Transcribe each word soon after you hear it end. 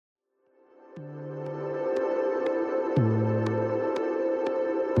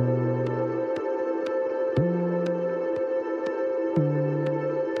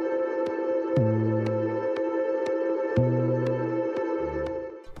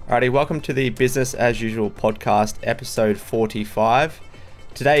Alrighty, welcome to the Business as Usual podcast, episode 45.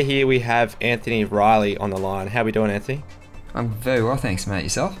 Today here we have Anthony Riley on the line. How are we doing, Anthony? I'm very well, thanks, mate.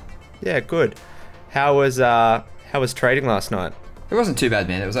 Yourself? Yeah, good. How was trading last night? It wasn't too bad,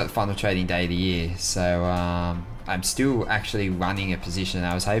 man. It was like the final trading day of the year, so I'm still actually running a position.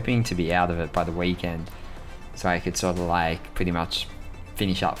 I was hoping to be out of it by the weekend, so I could sort of like pretty much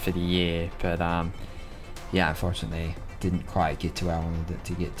finish up for the year. But yeah, unfortunately, didn't quite get to where I wanted it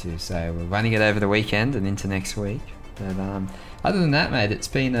to get to. So we're running it over the weekend and into next week. But other than that, mate, it's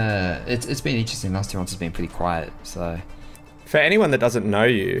been interesting. Last 2 months has been pretty quiet. So for anyone that doesn't know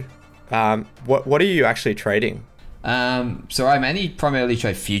you, what are you actually trading? So I primarily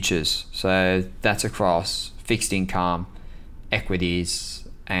trade futures. So that's across fixed income, equities,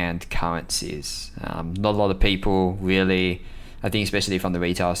 and currencies. Not a lot of people really, I think especially from the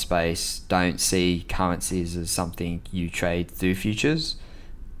retail space, don't see currencies as something you trade through futures.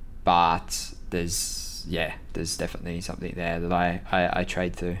 But there's definitely something there that I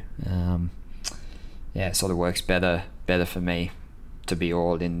trade through. It sort of works better for me to be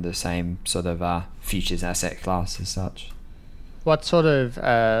all in the same sort of futures asset class as such. What sort of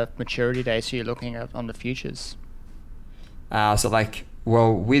maturity dates are you looking at on the futures? With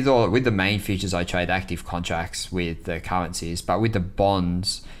the main futures, I trade active contracts with the currencies, but with the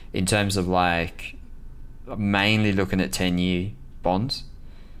bonds, in terms of like mainly looking at 10-year bonds,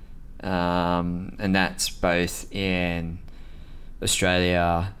 and that's both in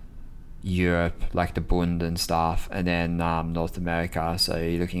Australia, Europe, like the Bund and stuff, and then North America. So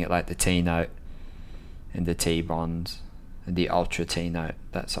you're looking at like the T note and the T bonds and the ultra T note,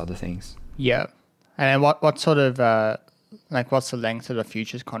 that sort of things. Yeah, and what sort of what's the length of the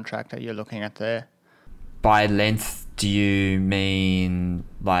futures contract that you're looking at there? By length, do you mean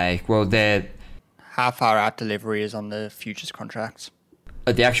they're how far out delivery is on the futures contracts?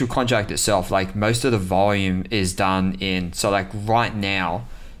 The actual contract itself, like most of the volume is done in. So like right now,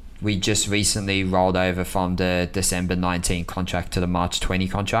 we just recently rolled over from the December 19 contract to the March 20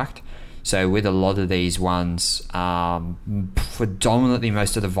 contract. So with a lot of these ones, predominantly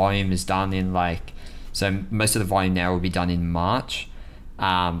most of the volume is done in so most of the volume now will be done in March.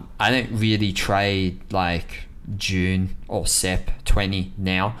 I don't really trade like June or Sep 20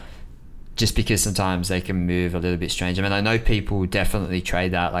 now, just because sometimes they can move a little bit strange. I mean, I know people definitely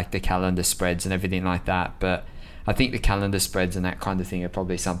trade that, like the calendar spreads and everything like that, but I think the calendar spreads and that kind of thing are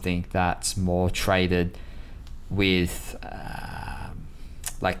probably something that's more traded with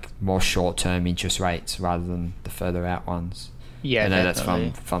like more short-term interest rates rather than the further out ones. Yeah, I know definitely.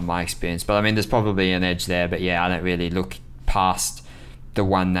 That's from my experience, but I mean, there's probably an edge there. But yeah, I don't really look past the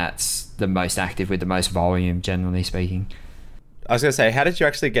one that's the most active with the most volume, generally speaking. I was going to say, how did you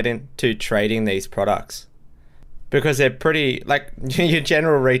actually get into trading these products? Because they're pretty, like, your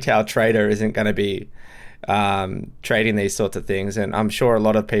general retail trader isn't going to be trading these sorts of things, and I'm sure a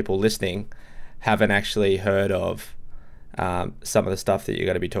lot of people listening haven't actually heard of some of the stuff that you're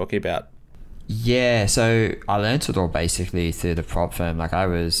going to be talking about. Yeah, so I learned it all basically through the prop firm. Like I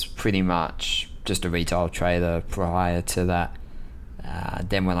was pretty much just a retail trader prior to that.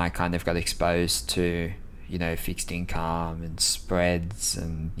 Then when I kind of got exposed to, fixed income and spreads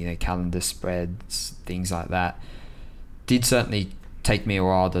and, calendar spreads, things like that, did certainly take me a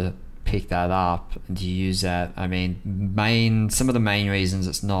while to pick that up and to use that. I mean, some of the main reasons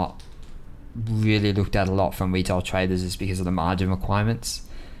it's not really looked at a lot from retail traders is because of the margin requirements.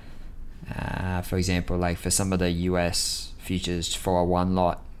 For example, like for some of the US futures for a one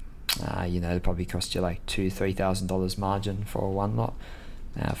lot, it probably cost you like $2,000-$3,000 margin for a one lot,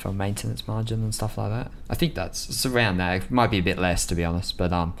 for maintenance margin and stuff like that. I think it's around that. It might be a bit less, to be honest,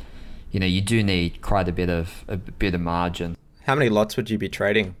 but you do need quite a bit of margin. How many lots would you be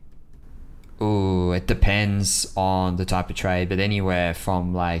trading? Oh, it depends on the type of trade, but anywhere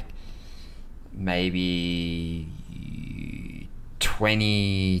from like maybe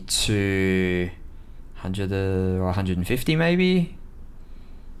 20 to 100 or 150 maybe.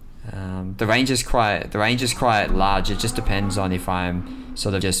 The range is quite large. It just depends on if I'm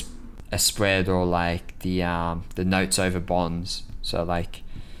sort of just a spread or like the notes over bonds. So like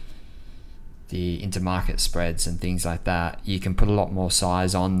the intermarket spreads and things like that, you can put a lot more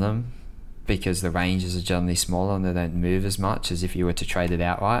size on them because the ranges are generally smaller and they don't move as much as if you were to trade it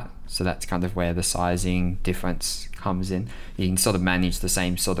outright. So that's kind of where the sizing difference comes in. You can sort of manage the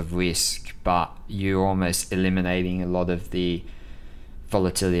same sort of risk, but you're almost eliminating a lot of the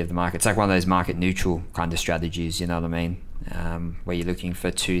volatility of the market. It's like one of those market neutral kind of strategies, you know what I mean? Where you're looking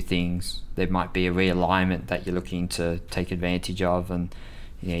for two things. There might be a realignment that you're looking to take advantage of, and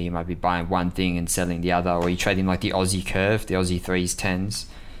you might be buying one thing and selling the other, or you're trading like the Aussie curve, the Aussie 3s, 10s.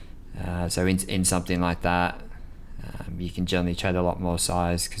 So in something like that, you can generally trade a lot more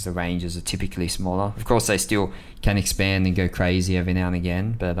size because the ranges are typically smaller. Of course, they still can expand and go crazy every now and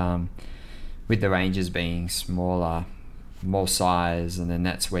again, but with the ranges being smaller, more size, and then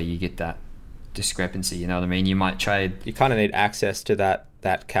that's where you get that discrepancy. You know what I mean? You might trade. You kind of need access to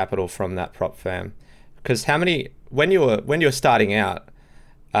that capital from that prop firm, because when you were starting out,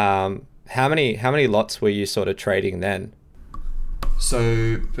 how many lots were you sort of trading then?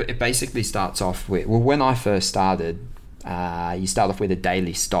 So it basically starts off with, well, when I first started, you start off with a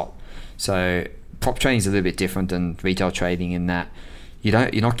daily stop. So prop trading is a little bit different than retail trading in that you're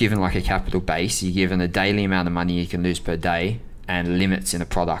not given like a capital base. You're given a daily amount of money you can lose per day and limits in a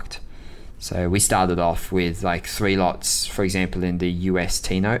product. So we started off with like 3 lots, for example, in the US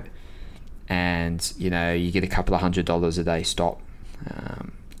T-note, and you get a couple of $100 a day stop,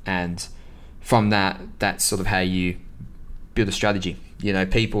 and from that's sort of how you build a strategy.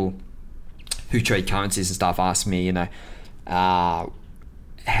 People who trade currencies and stuff ask me, how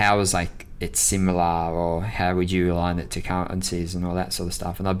is like it's similar, or how would you align it to currencies and all that sort of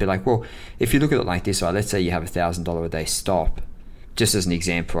stuff. And I'd be like, well, if you look at it like this, right, let's say you have $1,000 a day stop, just as an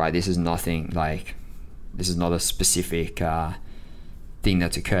example, right, this is not a specific thing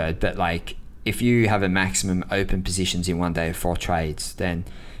that's occurred, but like if you have a maximum open positions in one day of 4 trades, then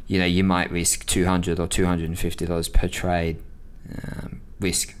you might risk $200 or $250 per trade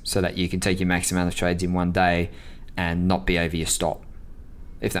risk, so that you can take your max amount of trades in one day and not be over your stop,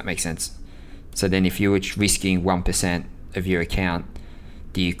 if that makes sense. So then if you were risking 1% of your account,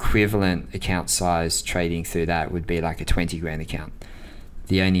 the equivalent account size trading through that would be like a 20 grand account.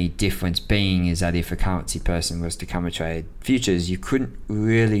 The only difference being is that if a currency person was to come and trade futures, you couldn't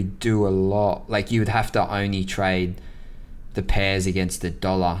really do a lot. Like you would have to only trade the pairs against the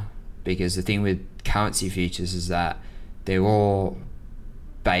dollar, because the thing with currency futures is that they're all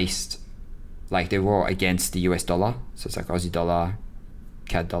based, like they're all against the US dollar. So it's like Aussie dollar,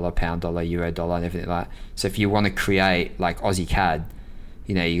 CAD dollar, pound dollar, euro dollar, and everything like that. So if you want to create like Aussie CAD,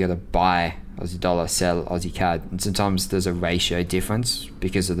 you got to buy Aussie dollar, sell Aussie CAD, and sometimes there's a ratio difference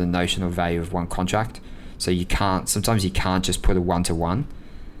because of the notional value of one contract. So sometimes you can't just put a 1-to-1.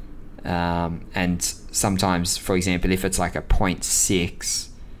 And sometimes, for example, if it's like a 0.6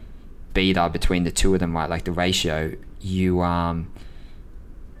 beta between the two of them, right, like the ratio, you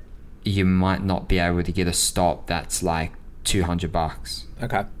might not be able to get a stop that's like $200.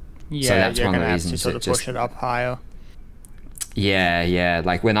 Okay. Yeah, so that's one of the reasons to sort of push it up higher. Yeah.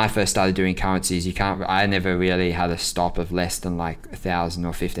 Like when I first started doing currencies, I never really had a stop of less than like $1,000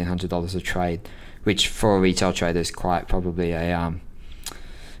 or $1,500 a trade, which for a retail trader is quite probably a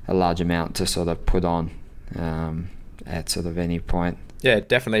large amount to sort of put on at sort of any point. Yeah,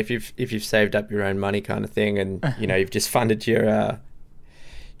 definitely. If you've saved up your own money, kind of thing, and you've just funded your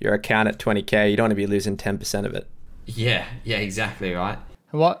account at 20K, you don't want to be losing 10% of it. Yeah, exactly right.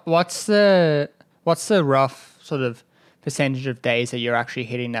 What's the rough sort of percentage of days that you're actually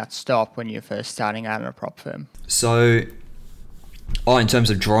hitting that stop when you're first starting out in a prop firm? So, in terms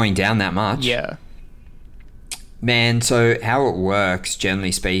of drawing down that much? Yeah. Man, so how it works,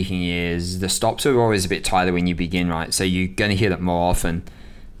 generally speaking, is the stops are always a bit tighter when you begin, right? So you're going to hit it more often.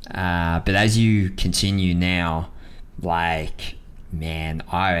 But as you continue now, like, man,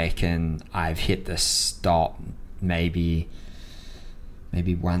 I reckon I've hit the stop maybe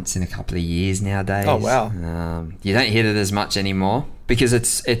once in a couple of years nowadays. Oh, wow. You don't hit it as much anymore because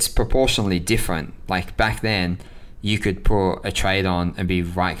it's proportionally different. Like back then, you could put a trade on and be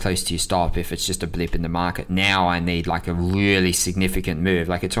right close to your stop if it's just a blip in the market. Now I need like a really significant move.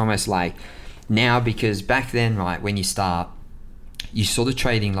 Like it's almost like now, because back then, right, when you start, you're sort of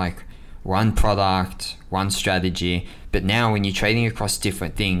trading like one product, one strategy. But now when you're trading across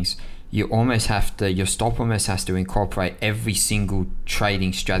different things, your stop almost has to incorporate every single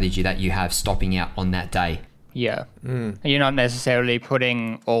trading strategy that you have stopping out on that day. Yeah. You're not necessarily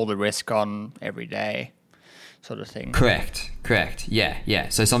putting all the risk on every day, sort of thing. Correct. Yeah.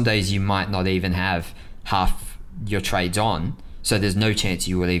 So some days you might not even have half your trades on, so there's no chance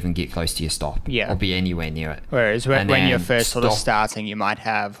you will even get close to your stop or be anywhere near it. Whereas when you're first sort of starting, you might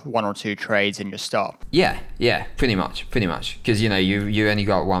have 1 or 2 trades in your stop. Yeah, pretty much. Because, you only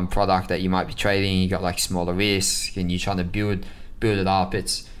got one product that you might be trading, you got like smaller risk, and you're trying to build it up.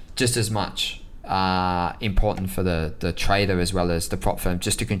 It's just as much important for the trader as well as the prop firm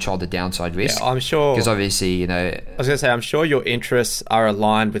just to control the downside risk. Yeah, I'm sure. Because obviously, I was going to say, I'm sure your interests are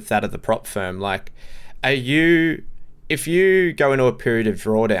aligned with that of the prop firm. Like, if you go into a period of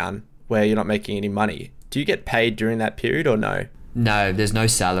drawdown where you're not making any money, do you get paid during that period or no? No, there's no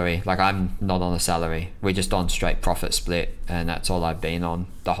salary. Like, I'm not on a salary. We're just on straight profit split, and that's all I've been on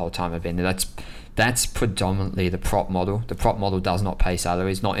the whole time I've been there. That's predominantly the prop model. The prop model does not pay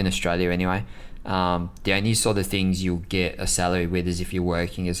salaries, not in Australia anyway. The only sort of things you'll get a salary with is if you're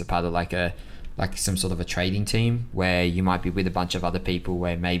working as a part of like some sort of a trading team, where you might be with a bunch of other people,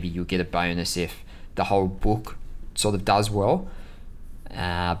 where maybe you'll get a bonus if the whole book sort of does well.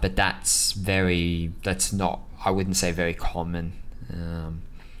 But that's not, I wouldn't say very common.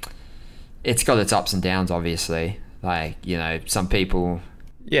 It's got its ups and downs, obviously. Like, you know, some people.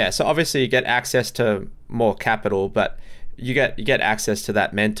 Yeah, so obviously you get access to more capital, but you get access to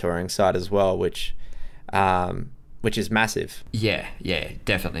that mentoring side as well, which is massive. Yeah,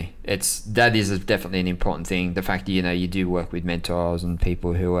 definitely. That is definitely an important thing. The fact that, you know, you do work with mentors and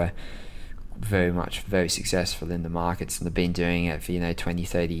people who are very successful in the markets and have been doing it for, you know, 20,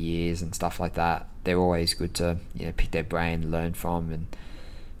 30 years and stuff like that. They're always good to, you know, pick their brain, learn from, and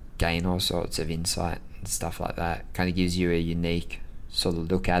gain all sorts of insight and stuff like that. Kind of gives you a unique sort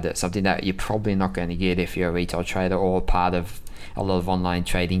of look at it, something that you're probably not going to get if you're a retail trader or part of a lot of online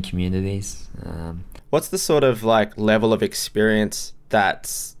trading communities. What's the sort of like level of experience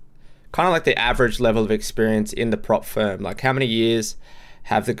that's kind of like the average level of experience in the prop firm? Like, how many years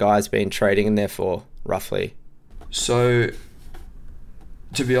have the guys been trading in there for, roughly? So,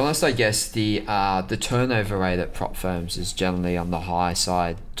 to be honest, I guess the turnover rate at prop firms is generally on the high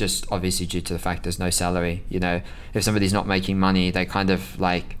side, just obviously due to the fact there's no salary. You know, if somebody's not making money, they kind of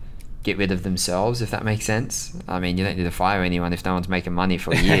like get rid of themselves, if that makes sense. I mean, you don't need to fire anyone if no one's making money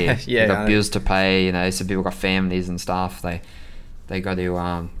for a year. Yeah, they've got bills to pay. You know, some people got families and stuff. They got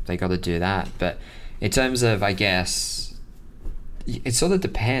to do that. But in terms of, I guess, it sort of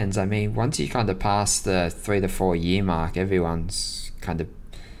depends. I mean, once you kind of pass the 3 to 4 year mark, everyone's kind of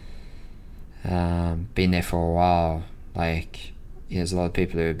been there for a while. Like, you know, there's a lot of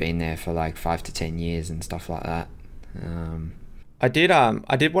people who have been there for like 5 to 10 years and stuff like that. I did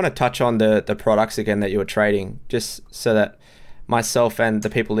want to touch on the products again that you were trading, just so that myself and the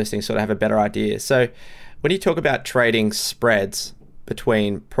people listening sort of have a better idea. So when you talk about trading spreads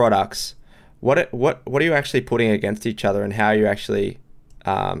between products, what are you actually putting against each other, and how are you actually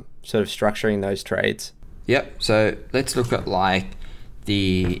sort of structuring those trades? Yep. So let's look at like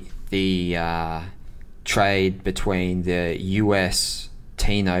the trade between the US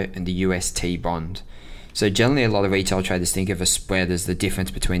T-note and the US T-bond. So generally, a lot of retail traders think of a spread as the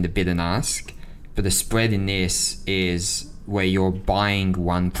difference between the bid and ask, but the spread in this is where you're buying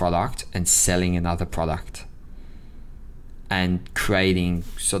one product and selling another product, and creating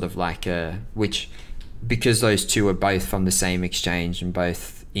sort of like because those two are both from the same exchange and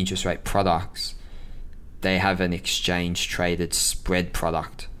both interest rate products, they have an exchange traded spread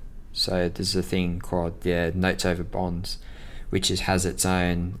product. So there's a thing called the notes over bonds, which has its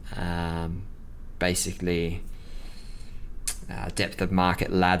own basically depth of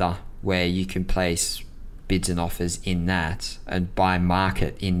market ladder, where you can place bids and offers in that and buy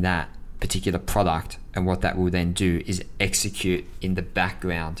market in that particular product, and what that will then do is execute in the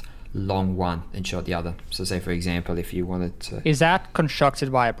background long one and short the other. So say, for example, if you wanted to... Is that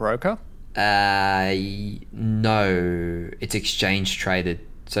constructed by a broker? No, it's exchange traded.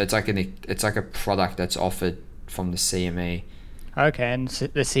 So it's like a product that's offered from the CME. Okay, and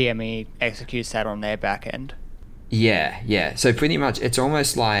the CME executes that on their back end. Yeah. So pretty much, it's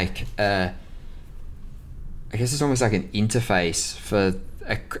almost like I guess it's almost like an interface for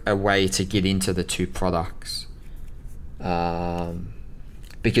a way to get into the two products,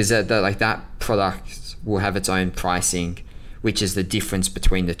 because that product will have its own pricing, which is the difference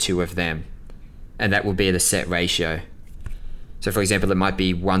between the two of them, and that will be at a set ratio. So for example, it might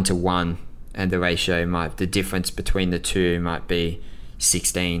be 1-to-1, and the difference between the two might be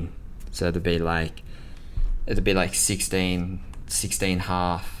 16. So it'll be like 16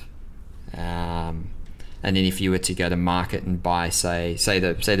 half. And then if you were to go to market and buy, say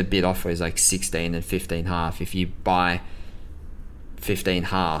the bid offer is like 16 and 15 half. If you buy 15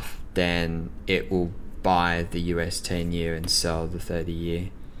 half, then it will buy the US 10 year and sell the 30 year,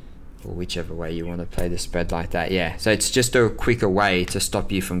 or whichever way you want to play the spread like that. Yeah, so it's just a quicker way to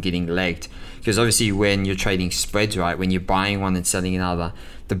stop you from getting legged, because obviously when you're trading spreads, right, when you're buying one and selling another,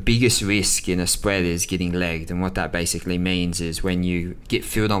 the biggest risk in a spread is getting legged. And what that basically means is when you get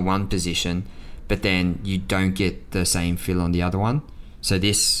filled on one position, but then you don't get the same fill on the other one. So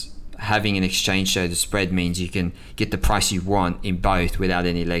this, having an exchange traded spread, means you can get the price you want in both without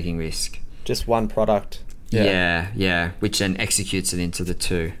any legging risk. Just one product. Yeah, which then executes it into the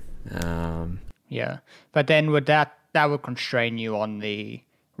two. Yeah, but then that would constrain you on the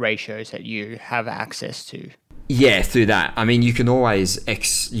ratios that you have access to. Yeah, through that. I mean, you can always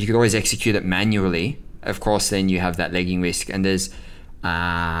execute it manually. Of course, then you have that lagging risk, and there's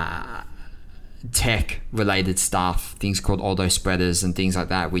tech related stuff, things called auto spreaders and things like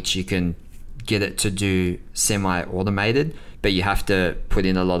that, which you can get it to do semi-automated, but you have to put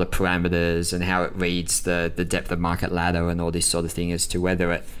in a lot of parameters and how it reads the depth of market ladder and all this sort of thing as to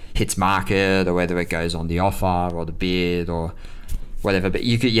whether it hits market or whether it goes on the offer or the bid or whatever. But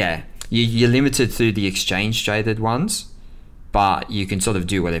you could, you're limited through the exchange traded ones, but you can sort of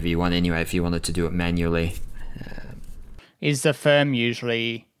do whatever you want anyway if you wanted to do it manually. Is the firm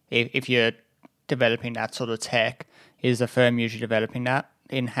usually, if you're developing that sort of tech, is the firm usually developing that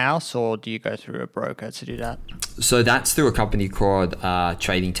in-house, or do you go through a broker to do that? So that's through a company called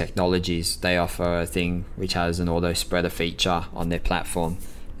Trading Technologies. They offer a thing which has an auto spreader feature on their platform.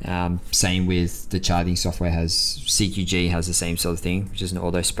 Same with the charting software CQG has the same sort of thing, which is an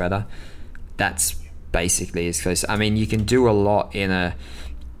auto spreader. That's basically as close. I mean, you can do a lot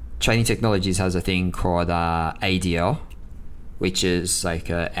Trading Technologies has a thing called ADL, which is like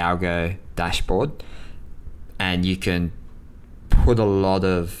a algo dashboard, and you can put a lot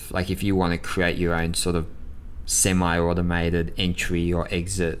of, like, if you want to create your own sort of semi-automated entry or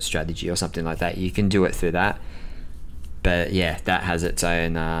exit strategy or something like that, you can do it through that. But yeah, that has its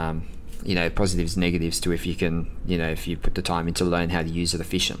own positives, negatives to if you can, if you put the time in to learn how to use it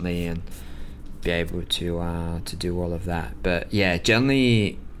efficiently and be able to do all of that. But yeah,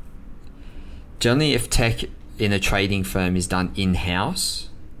 generally if tech in a trading firm is done in-house,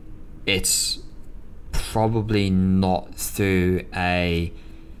 it's probably not through a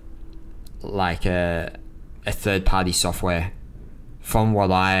third-party software. From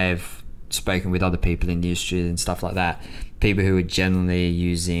what I've spoken with other people in the industry and stuff like that, people who are generally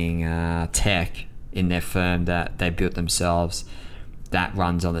using tech in their firm that they built themselves, that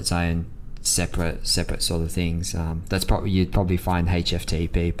runs on its own separate sort of things. That's probably, you'd probably find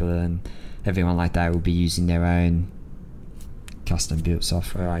HFT people and everyone like that will be using their own custom built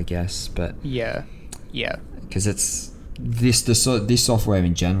software, I guess. But yeah, because this software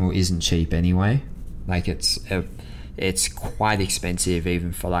in general isn't cheap anyway. Like it's quite expensive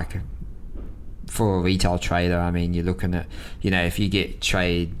even for a retail trader. I mean, you're looking at, if you get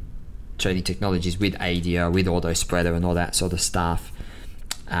Trading Technologies with ADO, with auto spreader and all that sort of stuff,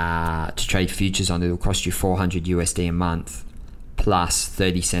 to trade futures on, it'll cost you $400 a month plus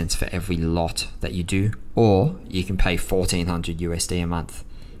 30 cents for every lot that you do, or you can pay $1,400 a month,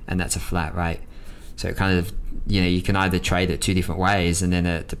 and that's a flat rate. So it kind of, you can either trade it two different ways, and then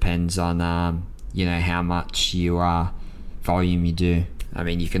it depends on how much volume you do. I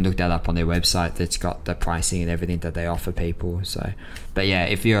mean, you can look that up on their website. That's got the pricing and everything that they offer people. So, but yeah,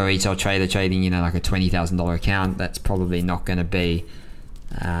 if you're a retail trader trading, like a $20,000 account, that's probably not going to be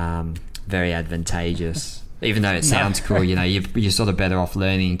very advantageous. Even though it sounds cool, you're sort of better off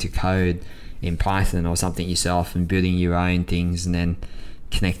learning to code in Python or something yourself and building your own things and then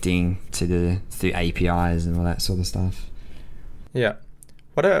connecting through APIs and all that sort of stuff. Yeah.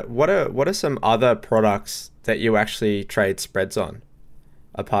 What are some other products that you actually trade spreads on,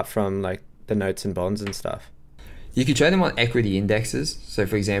 apart from like the notes and bonds and stuff? You can trade them on equity indexes. So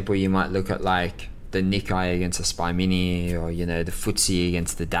for example, you might look at like the Nikkei against the SPY Mini, or the FTSE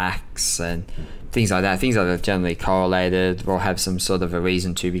against the DAX and things like that. Things that are generally correlated or have some sort of a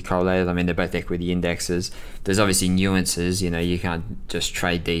reason to be correlated. I mean, they're both equity indexes. There's obviously nuances. You can't just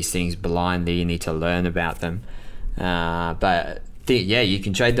trade these things blindly. You need to learn about them. But you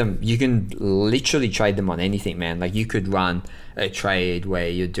can trade them. You can literally trade them on anything, man. Like you could run a trade where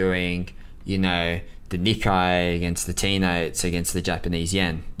you're doing, the Nikkei against the T-notes against the Japanese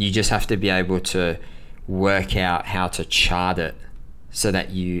yen. You just have to be able to work out how to chart it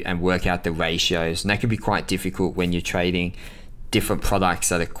and work out the ratios. And that can be quite difficult when you're trading different products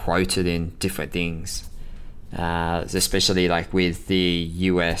that are quoted in different things. Especially like with the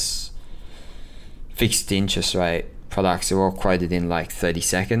US fixed interest rate products are all quoted in like 30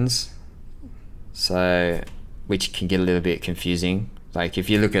 seconds. So, which can get a little bit confusing. Like if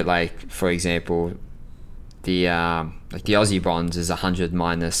you look at for example, the Aussie bonds is 100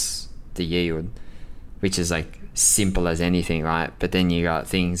 minus the yield, which is like simple as anything, right? But then you got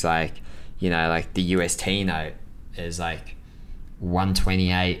things like, like the US T-note is like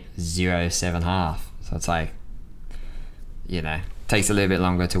 128.07 half. So it's like, takes a little bit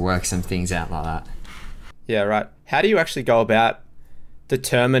longer to work some things out like that. Yeah, right. How do you actually go about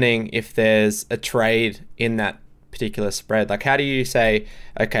determining if there's a trade in that particular spread? Like, how do you say,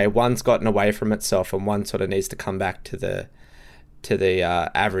 okay, one's gotten away from itself and one sort of needs to come back to the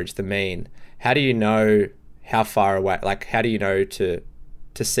average, the mean? How do you know how far away? Like, how do you know to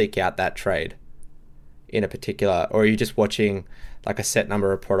seek out that trade in a particular, or are you just watching like a set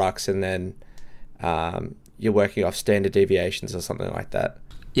number of products and then you're working off standard deviations or something like that?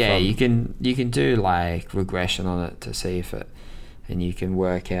 Yeah, you can do like regression on it to see if it, and you can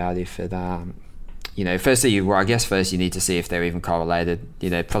work out if it first you need to see if they're even correlated.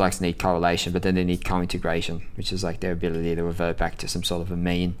 Products need correlation, but then they need co-integration, which is like their ability to revert back to some sort of a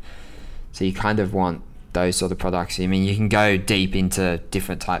mean. So you kind of want those sort of products. I mean, you can go deep into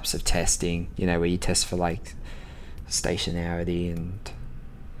different types of testing, where you test for like stationarity and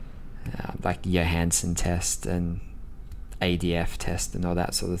like Johansson test and ADF test and all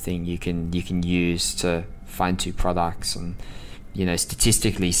that sort of thing. You can use to find two products and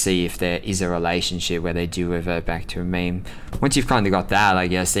statistically see if there is a relationship where they do revert back to a mean. Once you've kind of got that, I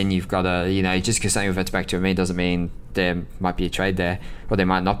guess, then you've got to, just because something reverts back to a mean doesn't mean there might be a trade there, or there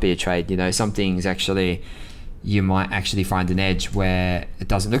might not be a trade. Some things actually, you might actually find an edge where it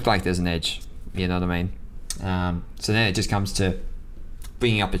doesn't look like there's an edge. You know what I mean? So then it just comes to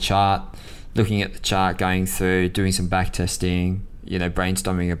bringing up a chart, looking at the chart, going through, doing some back testing,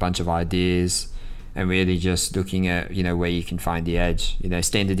 brainstorming a bunch of ideas, and really just looking at where you can find the edge.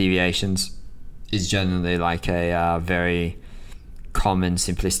 Standard deviations is generally like a very common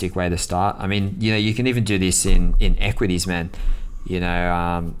simplistic way to start. I mean, you can even do this in equities, man.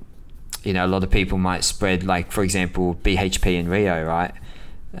 A lot of people might spread, like, for example, BHP and Rio, right?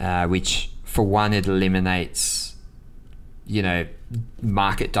 Which for one, it eliminates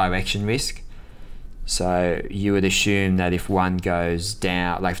market direction risk. So you would assume that if one goes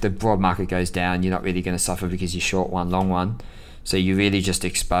down, like if the broad market goes down, you're not really going to suffer because you're short one, long one. So you're really just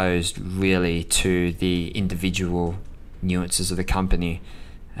exposed really to the individual nuances of the company,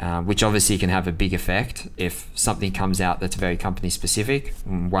 which obviously can have a big effect if something comes out that's very company specific.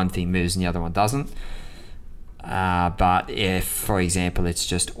 One thing moves and the other one doesn't. But if, for example, it's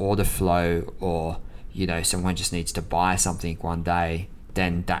just order flow, or someone just needs to buy something one day,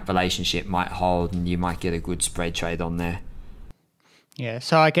 then that relationship might hold and you might get a good spread trade on there. Yeah,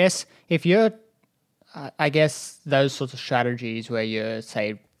 so I guess those sorts of strategies where you're,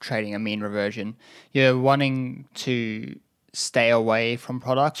 say, trading a mean reversion, you're wanting to stay away from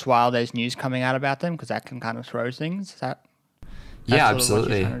products while there's news coming out about them, because that can kind of throw things. Is that yeah, sort absolutely. of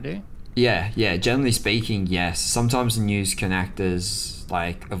what you're trying to do? Yeah. Generally speaking, yes. Sometimes the news can act as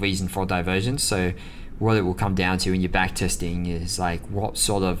like a reason for divergence. So what it will come down to in your back testing is like what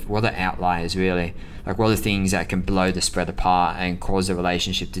are outliers really? Like what are things that can blow the spread apart and cause the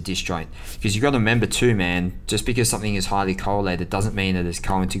relationship to disjoint? Because you've got to remember too, man, just because something is highly correlated doesn't mean it is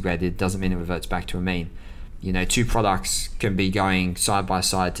co-integrated, doesn't mean it reverts back to a mean. Two products can be going side by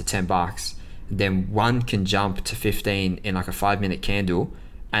side to $10, then one can jump to 15 in like a 5-minute candle,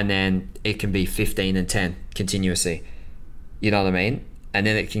 and then it can be 15 and 10 continuously. You know what I mean? And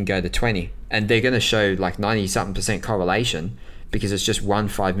then it can go to 20. And they're going to show like 90-something% correlation because it's just one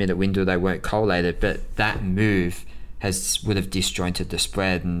 5-minute window they weren't correlated, but that move would have disjointed the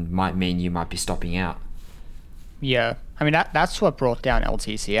spread and might mean you might be stopping out. Yeah. I mean, that's what brought down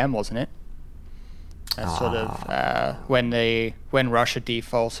LTCM, wasn't it? That's sort of when Russia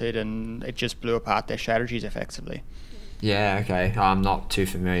defaulted and it just blew apart their strategies effectively. Yeah, okay. I'm not too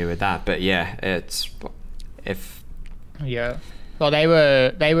familiar with that, but yeah, Yeah. Well, they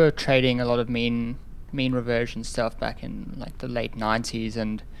were trading a lot of mean reversion stuff back in like the late 90s,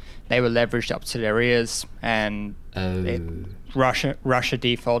 and they were leveraged up to their ears, and Russia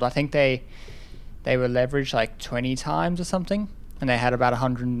default. I think they were leveraged like 20 times or something, and they had about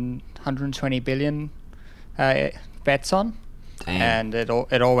 120 billion bets on. Damn. And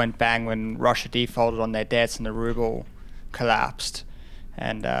it all went bang when Russia defaulted on their debts and the ruble collapsed,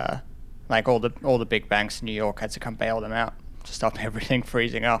 and like all the big banks in New York had to come bail them out to stop everything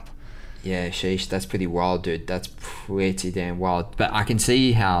freezing up. Yeah, sheesh, that's pretty wild, dude. That's pretty damn wild. But I can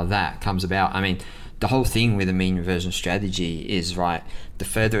see how that comes about. I mean, the whole thing with the mean reversion strategy is, right, the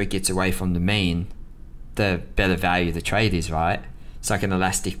further it gets away from the mean, the better value the trade is, right? It's like an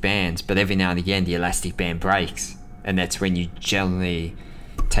elastic band, but every now and again the elastic band breaks, and that's when you generally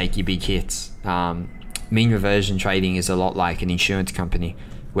take your big hits. Mean reversion trading is a lot like an insurance company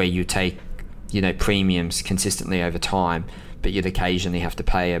where you take, premiums consistently over time, but you'd occasionally have to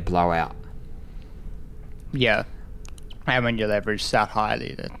pay a blowout. Yeah. And when you're leveraged that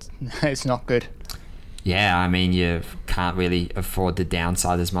highly, it's not good. Yeah, I mean, you can't really afford the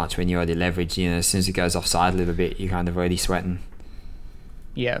downside as much when you're already leveraged. As soon as it goes offside a little bit, you're kind of already sweating.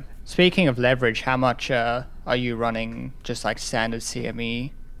 Yeah. Speaking of leverage, how much are you running just like standard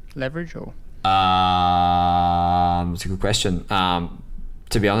CME leverage or? It's a good question.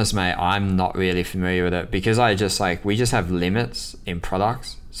 to be honest, mate, I'm not really familiar with it because we just have limits in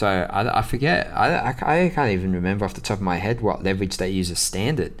products. So I forget, I can't even remember off the top of my head what leverage they use as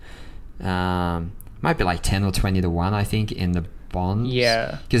standard. Might be like 10 or 20 to 1, I think, in the bonds.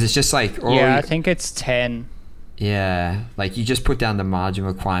 Yeah. Because it's just like... I think it's 10. Yeah. Like you just put down the margin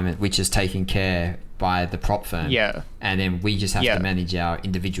requirement, which is taken care by the prop firm. Yeah. And then we just have to manage our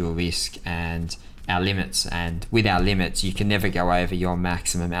individual risk and our limits. And with our limits, you can never go over your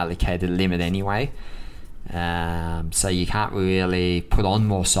maximum allocated limit anyway. So you can't really put on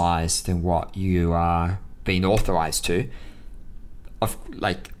more size than what you are being authorized to.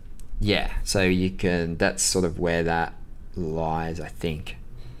 So you can, that's sort of where that lies, I think.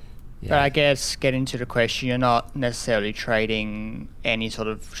 Yeah. But I guess getting to the question, you're not necessarily trading any sort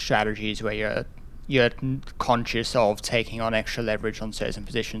of strategies where you're conscious of taking on extra leverage on certain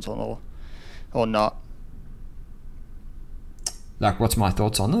positions or not. Like, what's my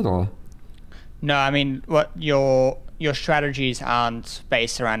thoughts on it, or? No, I mean, what your strategies aren't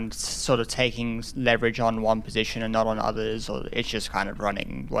based around sort of taking leverage on one position and not on others, or it's just kind of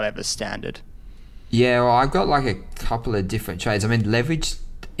running whatever's standard. Yeah, well, I've got like a couple of different trades. I mean, leverage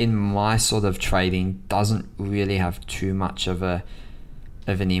in my sort of trading doesn't really have too much of an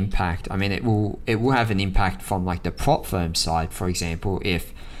impact. I mean, it will have an impact from like the prop firm side, for example.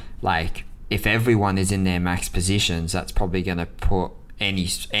 If everyone is in their max positions, that's probably going to put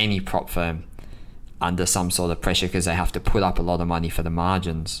any prop firm under some sort of pressure because they have to put up a lot of money for the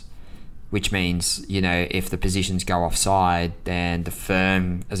margins, which means, if the positions go offside, then the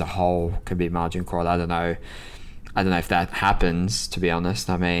firm as a whole could be margin called. I don't know if that happens, to be honest.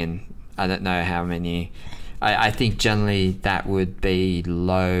 I mean, I don't know how many. I think generally that would be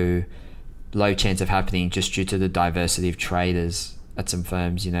low chance of happening just due to the diversity of traders at some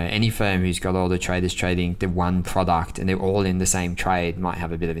firms. Any firm who's got all the traders trading the one product and they're all in the same trade might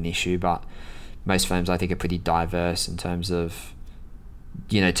have a bit of an issue, but most firms I think are pretty diverse in terms of,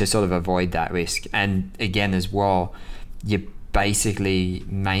 to sort of avoid that risk. And again, as well, you're basically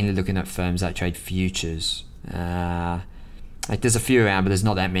mainly looking at firms that trade futures. There's a few around, but there's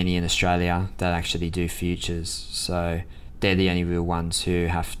not that many in Australia that actually do futures. So they're the only real ones who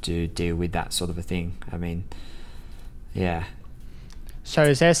have to deal with that sort of a thing. I mean, yeah. So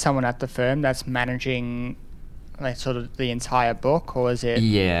is there someone at the firm that's managing like sort of the entire book, or is it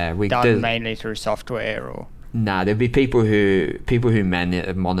done mainly through software? Or there'll be people who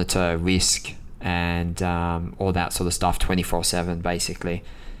monitor risk and all that sort of stuff 24/7 basically.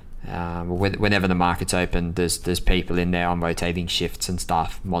 Whenever the market's open, there's people in there on rotating shifts and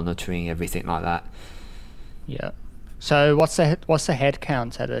stuff monitoring everything like that. Yeah. So what's the head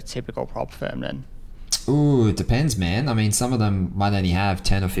count at a typical prop firm then? Ooh, it depends, man. I mean, some of them might only have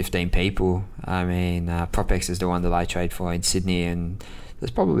 10 or 15 people. I mean, PropX is the one that I trade for in Sydney, and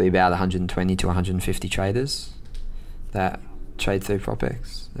there's probably about 120 to 150 traders that trade through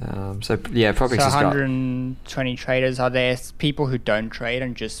PropX. PropX has got 120 traders. Are there people who don't trade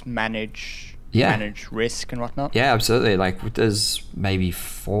and just manage risk and whatnot? Yeah, absolutely. Like, there's maybe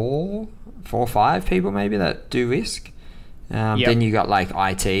four or five people maybe that do risk. Then you got like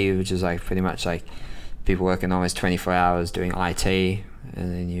IT, which is like pretty much like people working almost 24 hours doing IT, and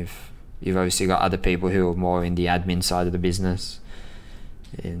then you've obviously got other people who are more in the admin side of the business,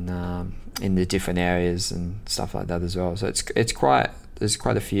 in the different areas and stuff like that as well. So there's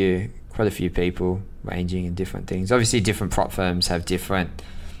quite a few people ranging in different things. Obviously, different prop firms have different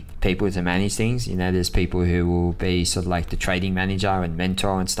people to manage things. There's people who will be sort of like the trading manager and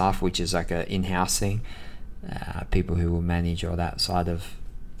mentor and stuff, which is like an in-house thing. People who will manage all that side of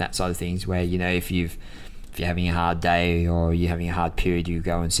things, where if you're having a hard day or you're having a hard period, you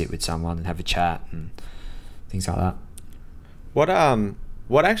go and sit with someone and have a chat and things like that.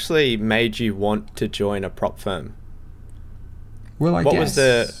 What actually made you want to join a prop firm? Well, what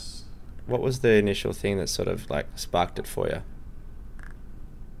was the initial thing that sort of like sparked it for you?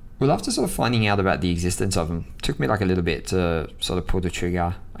 Well, after sort of finding out about the existence of them, it took me like a little bit to sort of pull the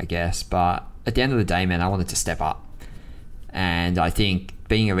trigger, I guess. But at the end of the day, man, I wanted to step up. And I think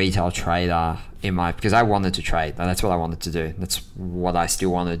being a retail trader because I wanted to trade, and that's what I wanted to do. That's what I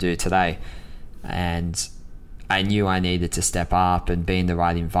still want to do today. And I knew I needed to step up and be in the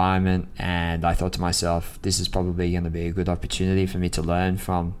right environment. And I thought to myself, this is probably going to be a good opportunity for me to learn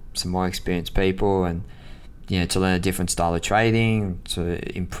from some more experienced people and, to learn a different style of trading, to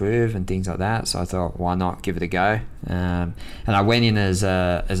improve and things like that. So I thought, why not give it a go? And I went in as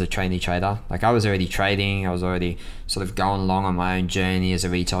a trainee trader. Like, I was already trading. I was already sort of going along on my own journey as a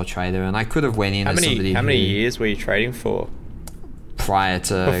retail trader. And I could have went in as somebody. How many years were you trading for? Prior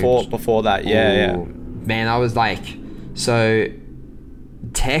to before that, yeah. Man, I was like, so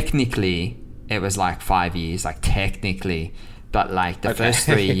technically it was like 5 years, like technically, but like the first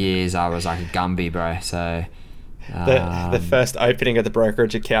 3 years I was like a Gumby, bro. So the first opening of the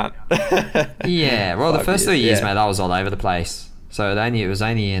brokerage account. Yeah, well, the first 3 years, yeah. mate, I was all over the place. So it was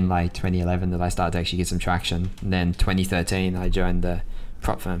only in like 2011 that I started to actually get some traction. And then 2013, I joined the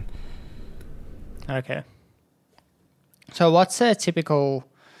prop firm. Okay. So what's a typical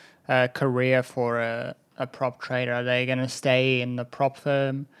career for a prop trader? Are they going to stay in the prop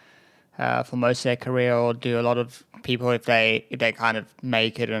firm for most of their career, or do a lot of people, if they kind of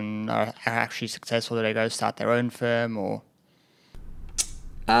make it and are actually successful, do they go start their own firm? Or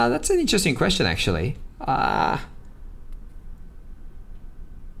that's an interesting question, actually.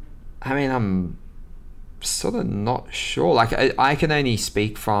 I mean, I'm sort of not sure. Like, I can only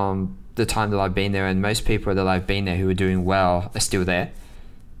speak from the time that I've been there, and most people that I've been there who are doing well are still there.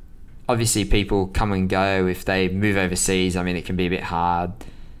 Obviously, people come and go if they move overseas. I mean, it can be a bit hard.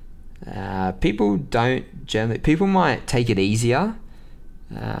 People might take it easier.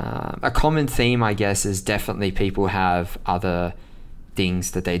 A common theme, I guess, is definitely people have other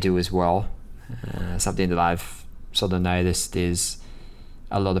things that they do as well. Something that I've sort of noticed is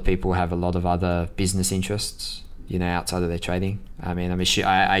a lot of people have a lot of other business interests, outside of their trading.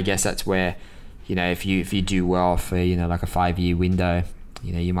 I guess that's where, if you do well for, like a 5-year window,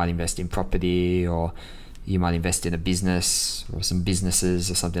 you might invest in property, or you might invest in a business or some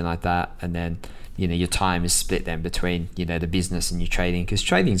businesses or something like that. And then, your time is split then between, the business and your trading, because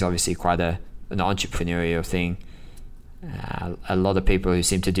trading is obviously quite an entrepreneurial thing. A lot of people who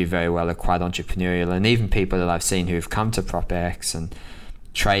seem to do very well are quite entrepreneurial, and even people that I've seen who've come to PropX and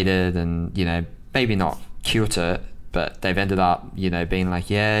traded and, maybe not killed it, but they've ended up, being like,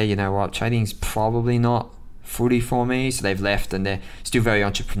 yeah, you know what, trading's probably not fully for me. So they've left, and they're still very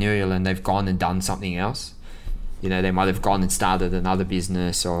entrepreneurial, and they've gone and done something else. They might have gone and started another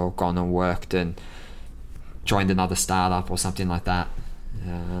business, or gone and worked and joined another startup or something like that.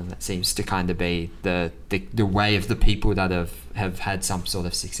 That seems to kind of be the way of the people that have had some sort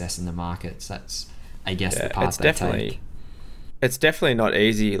of success in the markets. That's, I guess, the path they take. It's definitely not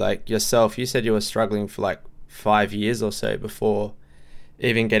easy. Like yourself, you said you were struggling for like 5 years or so before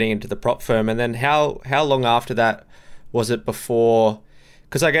even getting into the prop firm. And then how long after that was it before?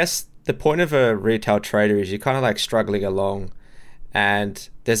 Because I guess the point of a retail trader is you're kind of like struggling along, and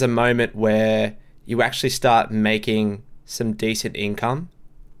there's a moment where you actually start making some decent income.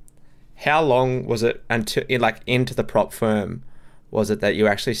 How long was it until into the prop firm was it that you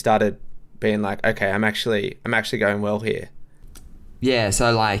actually started being like, okay, I'm actually going well here? Yeah,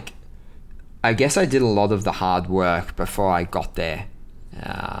 so like, I guess I did a lot of the hard work before I got there.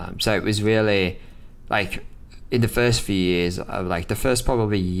 So it was really like in the first few years, like the first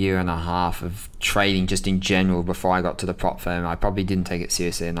probably year and a half of trading just in general before I got to the prop firm, I probably didn't take it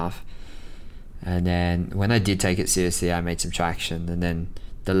seriously enough. And then when I did take it seriously, I made some traction. And then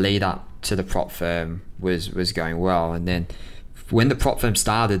the lead up to the prop firm was going well. And then when the prop firm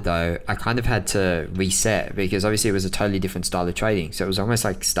started, though, I kind of had to reset, because obviously it was a totally different style of trading. So it was almost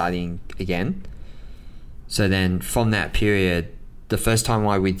like starting again. So then from that period, the first time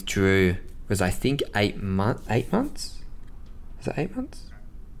I withdrew was, I think, 8 months. Was it 8 months?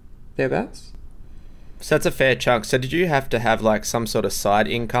 Thereabouts? So that's a fair chunk. So did you have to have like some sort of side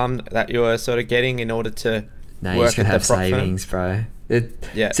income that you were sort of getting in order to No, you just gotta have savings, bro.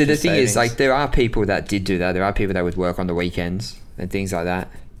 Yeah. So the thing is, like, there are people that did do that. There are people that would work on the weekends and things like that.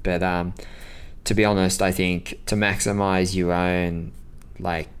 But to be honest, I think to maximize your own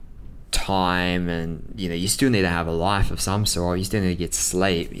like time, and you still need to have a life of some sort. You still need to get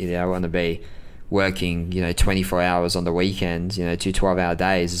sleep. You don't want to be working 24 hours on the weekends, 2 12-hour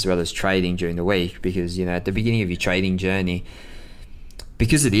days, as well as trading during the week, because at the beginning of your trading journey,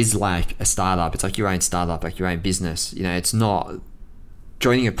 because it is like a startup, it's like your own startup, like your own business. It's not,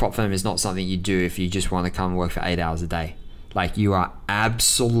 joining a prop firm is not something you do if you just want to come and work for 8 hours a day. Like, you are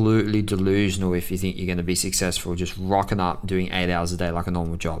absolutely delusional if you think you're going to be successful just rocking up doing 8 hours a day like a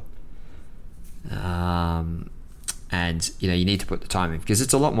normal job. And you need to put the time in, because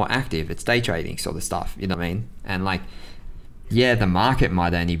it's a lot more active. It's day trading sort of stuff, you know what I mean? And like, yeah, the market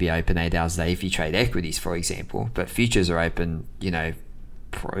might only be open 8 hours a day if you trade equities, for example, but futures are open,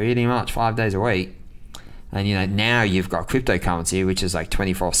 pretty much 5 days a week. And now you've got cryptocurrency, which is like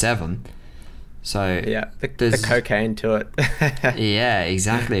 24/7. So yeah, the cocaine to it. Yeah,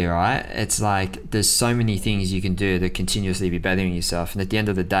 exactly, right? It's like there's so many things you can do to continuously be bettering yourself, and at the end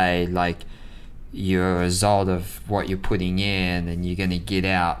of the day, like, you're a result of what you're putting in, and you're going to get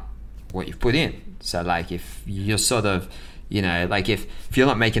out what you've put in. So like, if you're sort of You know, like if you're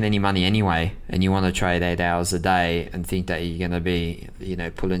not making any money anyway and you want to trade 8 hours a day and think that you're going to be, you know,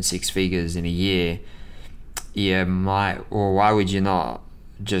 pulling 6 figures in a year, you might, or why would you not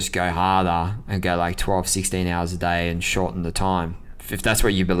just go harder and go like 12, 16 hours a day and shorten the time? If that's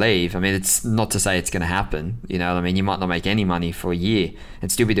what you believe. I mean, it's not to say it's going to happen, you know what I mean? You might not make any money for a year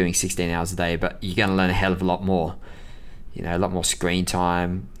and still be doing 16 hours a day, but you're going to learn a hell of a lot more, you know, a lot more screen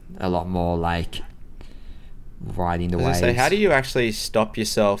time, a lot more like riding the waves. So how do you actually stop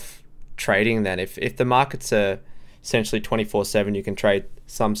yourself trading then? If the markets are essentially 24/7, you can trade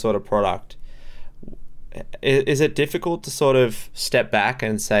some sort of product. Is it difficult to sort of step back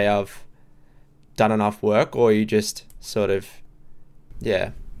and say, I've done enough work, or you just sort of, yeah,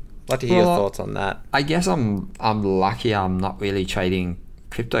 I'd like to hear your thoughts on that. I guess I'm lucky I'm not really trading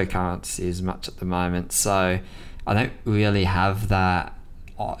cryptocurrencies much at the moment, so I don't really have that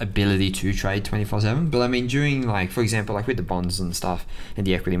ability to trade 24/7. But I mean, during, like, for example, like with the bonds and stuff and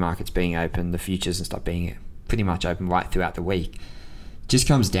the equity markets being open, the futures and stuff being pretty much open right throughout the week, it just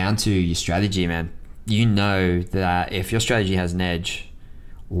comes down to your strategy, man. You know that if your strategy has an edge,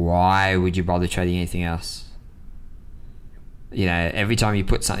 why would you bother trading anything else? You know, every time you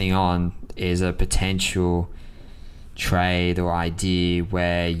put something on is a potential trade or idea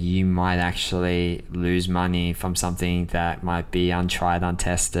where you might actually lose money from something that might be untried,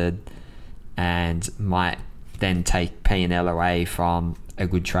 untested, and might then take P&L away from a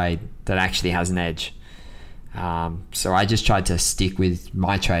good trade that actually has an edge. So I just tried to stick with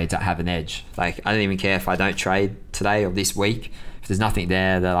my trades that have an edge. Like, I don't even care if I don't trade today or this week. If there's nothing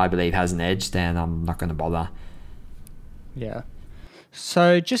there that I believe has an edge, then I'm not going to bother. Yeah.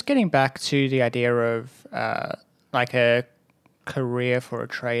 So just getting back to the idea of like a career for a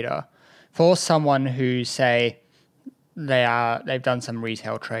trader, for someone who, say, they've done some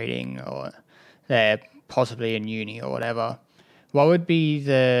retail trading, or they're possibly in uni or whatever, what would be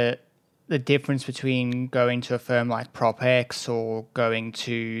the difference between going to a firm like PropX or going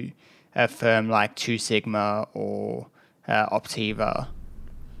to a firm like Two Sigma or Optiva?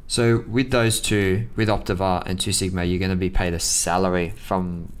 So with those two, with Optiva and Two Sigma, you're going to be paid a salary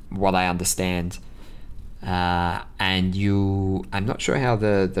from what I understand. And I'm not sure how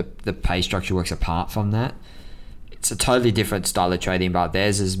the pay structure works apart from that. It's a totally different style of trading, but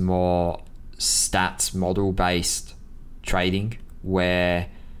theirs is more stats model based trading, where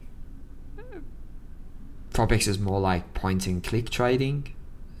PropX is more like point and click trading.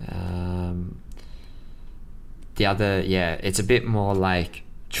 The other, it's a bit more like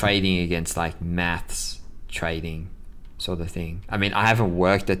trading against like maths trading sort of thing. I mean, I haven't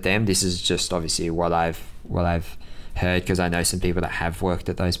worked at them. This is just obviously what I've heard, because I know some people that have worked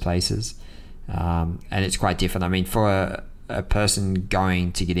at those places, and it's quite different. I mean, for a person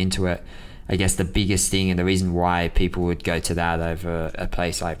going to get into it, I guess the biggest thing and the reason why people would go to that over a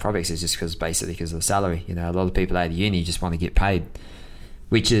place like PropX is just because of the salary. You know, a lot of people out of uni just want to get paid,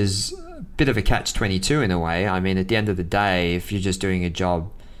 which is a bit of a catch-22 in a way. I mean, at the end of the day, if you're just doing a job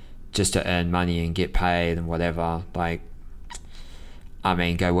just to earn money and get paid and whatever, like, I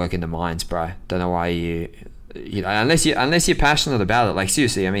mean, go work in the mines, bro. Don't know why you know, unless you're passionate about it. Like,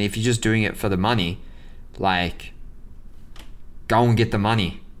 seriously, I mean, if you're just doing it for the money, like, go and get the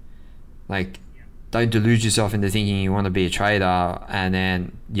money. Like, don't delude yourself into thinking you want to be a trader and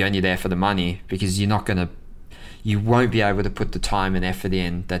then you're only there for the money, because you won't be able to put the time and effort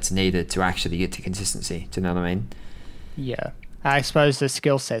in that's needed to actually get to consistency. Do you know what I mean? Yeah. I suppose the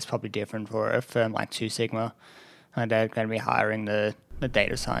skill set's probably different for a firm like Two Sigma, and they're going to be hiring the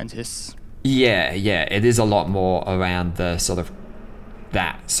data scientists. Yeah, it is a lot more around the sort of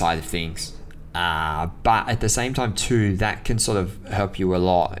that side of things. But at the same time too, that can sort of help you a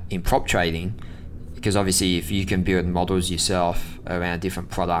lot in prop trading, because obviously if you can build models yourself around different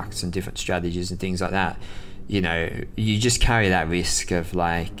products and different strategies and things like that, you know, you just carry that risk of,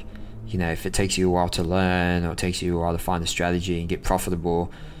 like, you know, if it takes you a while to learn or it takes you a while to find a strategy and get profitable,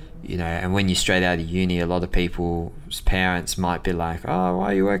 you know, and when you're straight out of uni, a lot of people's parents might be like, oh,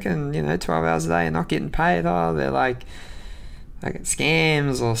 why are you working, 12 hours a day and not getting paid? Oh, they're like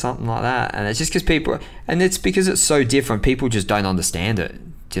scams or something like that. And it's just because it's so different, people just don't understand it.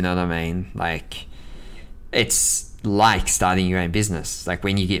 Do you know what I mean? Like, it's like starting your own business. Like,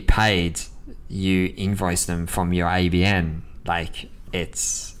 when you get paid, you invoice them from your ABN. Like,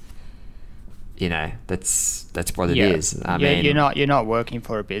 it's, that's what it is. I mean, you're not working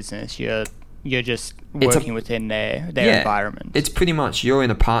for a business. You're just working within their environment. It's pretty much, you're in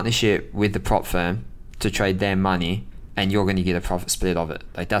a partnership with the prop firm to trade their money, and you're going to get a profit split of it.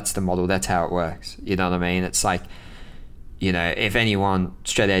 Like, that's the model. That's how it works. You know what I mean? It's like, if anyone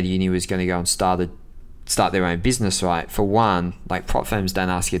straight out of uni was going to go and start start their own business, right? For one, like prop firms don't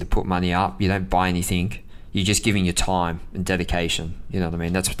ask you to put money up. You don't buy anything. You're just giving your time and dedication. You know what I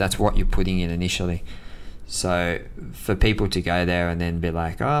mean? That's what you're putting in initially. So for people to go there and then be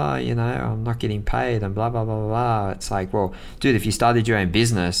like, oh, you know, I'm not getting paid and blah, blah, blah, blah, blah. It's like, well, dude, if you started your own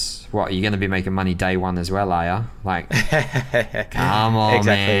business, what, are you going to be making money day one as well, are you? Like, come on,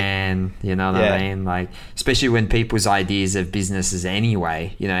 exactly. Man. You know what I mean? Like, especially when people's ideas of businesses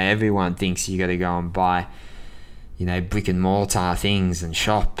anyway, you know, everyone thinks you got to go and buy, you know, brick and mortar things and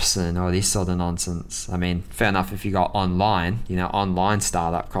shops and all this sort of nonsense. I mean, fair enough if you got online, you know, online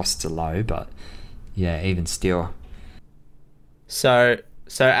startup costs are low, but yeah, even still. So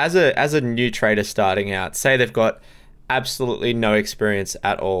as a new trader starting out, say they've got absolutely no experience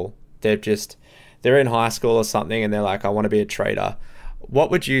at all. They're in high school or something and they're like, I want to be a trader.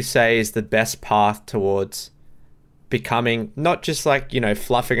 What would you say is the best path towards becoming, not just like, you know,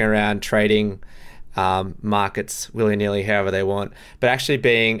 fluffing around trading markets willy-nilly however they want, but actually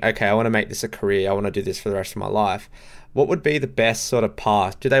being, okay, I want to make this a career. I want to do this for the rest of my life. What would be the best sort of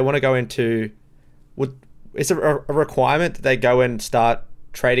path? Do they want to go into... Is it a requirement that they go and start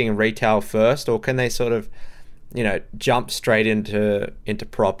trading in retail first, or can they sort of, you know, jump straight into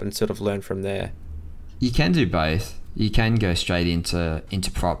prop and sort of learn from there? You can do both. You can go straight into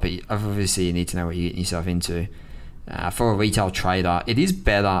prop, but obviously you need to know what you're getting yourself into. For a retail trader, it is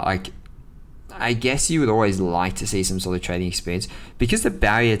better. Like, I guess you would always like to see some sort of trading experience because the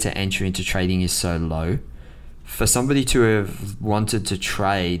barrier to entry into trading is so low. For somebody to have wanted to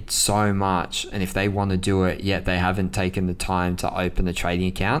trade so much, and if they want to do it, yet they haven't taken the time to open a trading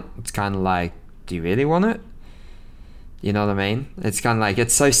account, it's kind of like, do you really want it? You know what I mean? It's kind of like,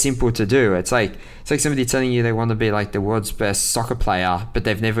 it's so simple to do. It's like somebody telling you they want to be like the world's best soccer player, but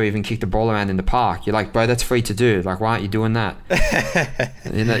they've never even kicked a ball around in the park. You're like, bro, that's free to do. Like, why aren't you doing that?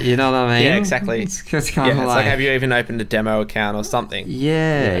 you know what I mean? Yeah, exactly. It's kind of like, have you even opened a demo account or something?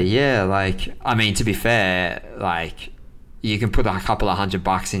 Yeah. Like, I mean, to be fair, like, you can put a couple of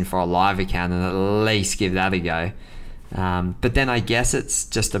 $100 in for a live account and at least give that a go. But then I guess it's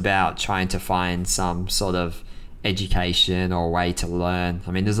just about trying to find some sort of education or way to learn.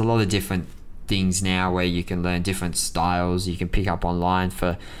 I mean, there's a lot of different things now where you can learn different styles. You can pick up online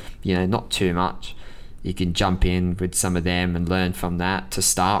for, you know, not too much. You can jump in with some of them and learn from that to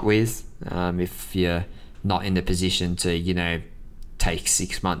start with. If you're not in the position to, you know, take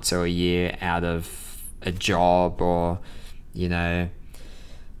 6 months or a year out of a job, or, you know,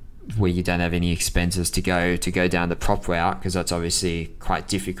 where you don't have any expenses to go down the prop route, because that's obviously quite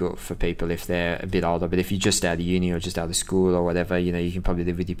difficult for people if they're a bit older. But if you're just out of uni or just out of school or whatever, you know, you can probably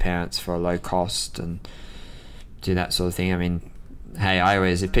live with your parents for a low cost and do that sort of thing. I mean, hey,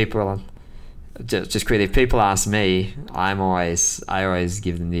 if people ask me, I always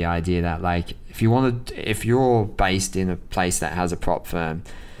give them the idea that, like, if you're based in a place that has a prop firm,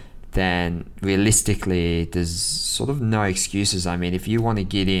 then realistically there's sort of no excuses. I mean, if you want to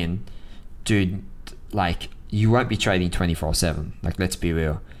get in, dude, like, you won't be trading 24/7. Like, let's be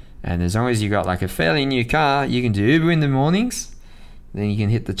real. And as long as you got like a fairly new car, you can do Uber in the mornings, then you can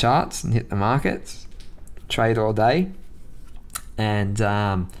hit the charts and hit the markets, trade all day, and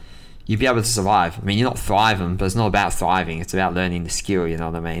you'll be able to survive. I mean, you're not thriving, but it's not about thriving. It's about learning the skill, you know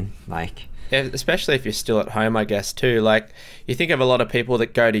what I mean? Like, yeah, especially if you're still at home, I guess, too. Like, you think of a lot of people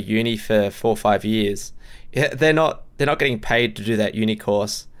that go to uni for 4 or 5 years. Yeah, they're not getting paid to do that uni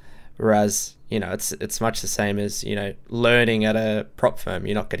course, whereas, you know, it's much the same as, you know, learning at a prop firm.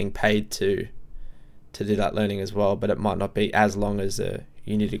 You're not getting paid to do that learning as well, but it might not be as long as a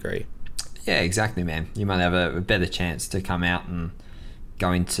uni degree. Yeah, exactly, man. You might have a better chance to come out and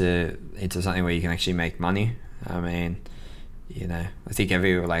go into something where you can actually make money. I mean, you know, I think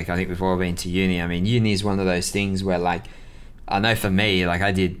we've all been to uni. I mean, uni is one of those things where, like, I know for me, like,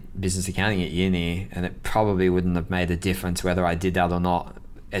 I did business accounting at uni, and it probably wouldn't have made a difference whether I did that or not,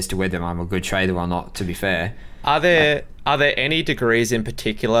 as to whether I'm a good trader or not, to be fair. Are there any degrees in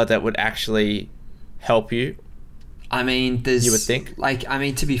particular that would actually help you? I mean, you would think? Like, I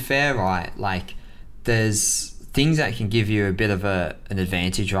mean, to be fair, right, like, there's things that can give you a bit of an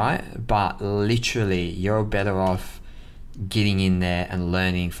advantage, right? But literally, you're better off getting in there and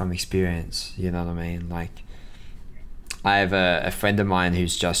learning from experience. You know what I mean? Like, I have a friend of mine who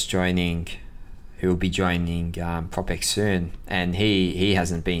will be joining PropX soon, and he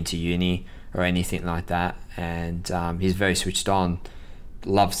hasn't been to uni or anything like that, and he's very switched on,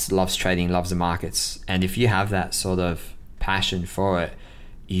 loves trading, loves the markets. And if you have that sort of passion for it,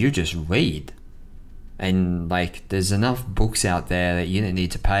 you just read. And, like, there's enough books out there that you don't need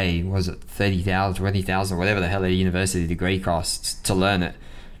to pay, was it 30,000, 20,000, whatever the hell a university degree costs to learn it.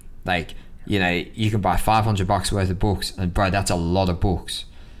 Like, you know, you can buy $500 worth of books, and bro, that's a lot of books.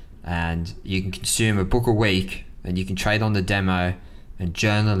 And you can consume a book a week, and you can trade on the demo and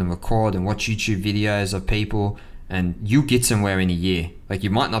journal and record and watch YouTube videos of people, and you get somewhere in a year. Like, you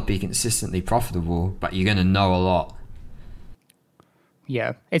might not be consistently profitable, but you're going to know a lot.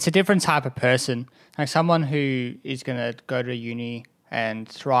 Yeah, it's a different type of person. Like, someone who is going to go to uni and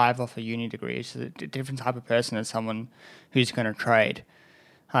thrive off a uni degree is a different type of person than someone who's going to trade.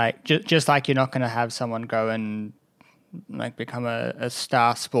 Like, just like you're not going to have someone go and like become a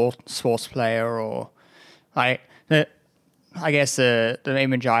star sports player, or like I guess the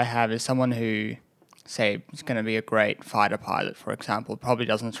image I have is someone who, say, is going to be a great fighter pilot, for example, probably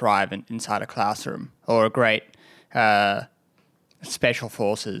doesn't thrive inside a classroom, or a great special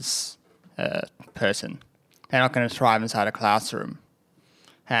forces person. They're not going to thrive inside a classroom.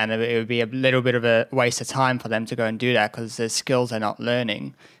 And it would be a little bit of a waste of time for them to go and do that, because there's skills they're not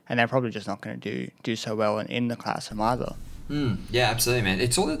learning, and they're probably just not going to do so well in the classroom either. Yeah, absolutely, man.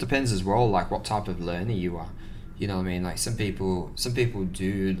 It sort of depends as well, like what type of learner you are. You know what I mean? Like, some people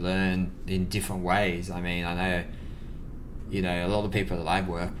do learn in different ways. I mean, I know, you know, a lot of people that I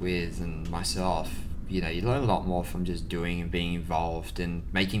work with and myself, you know, you learn a lot more from just doing and being involved and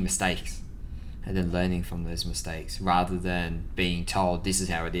making mistakes, and then learning from those mistakes, rather than being told this is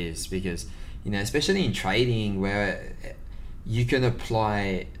how it is. Because, you know, especially in trading, where you can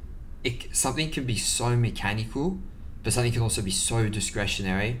apply it, something can be so mechanical, but something can also be so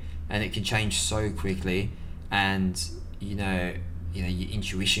discretionary, and it can change so quickly. And you know your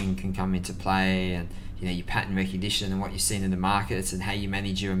intuition can come into play, and you know, your pattern recognition and what you've seen in the markets, and how you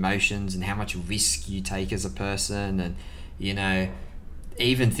manage your emotions, and how much risk you take as a person. And you know,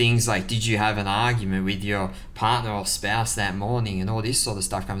 even things like, did you have an argument with your partner or spouse that morning, and all this sort of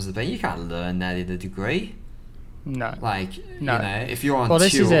stuff comes into play. You can't learn that in a degree. No. Like, no. You know, if you're on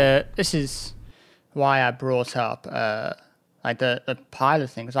this is why I brought up like the pilot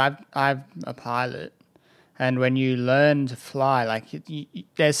thing, because I'm a pilot, and when you learn to fly, like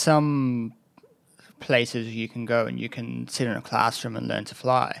there's some places you can go and you can sit in a classroom and learn to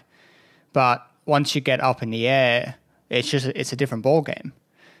fly, but once you get up in the air, it's a different ball game,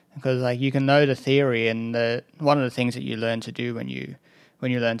 because like you can know the theory, and one of the things that you learn to do when you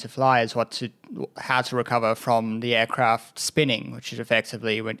learn to fly is how to recover from the aircraft spinning, which is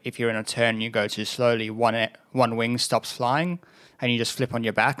effectively if you're in a turn and you go too slowly, one wing stops flying and you just flip on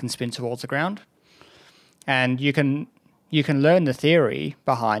your back and spin towards the ground. And you can learn the theory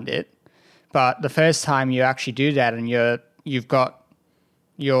behind it, but the first time you actually do that and you've got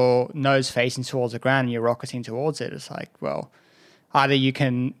your nose facing towards the ground and you're rocketing towards it, it's like, well, either you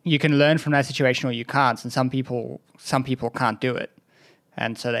can learn from that situation or you can't. And some people can't do it,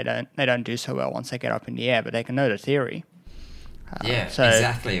 and so they don't do so well once they get up in the air, but they can know the theory.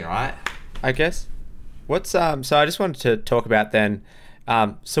 Exactly right. I guess so I just wanted to talk about then,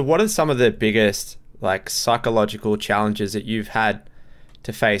 so what are some of the biggest like psychological challenges that you've had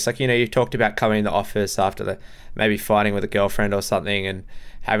to face? Like, you know, you've talked about coming in the office after maybe fighting with a girlfriend or something and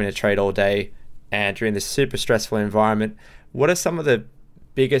having to trade all day, and you're in this super stressful environment. What are some of the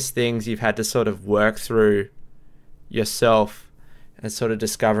biggest things you've had to sort of work through yourself and sort of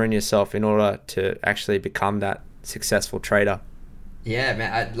discovering yourself in order to actually become that successful trader? Yeah,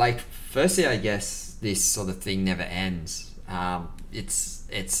 man. Firstly, I guess this sort of thing never ends.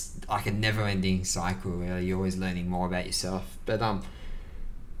 It's like a never-ending cycle where you're always learning more about yourself. But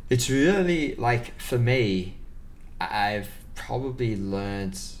it's really, like, for me, I've probably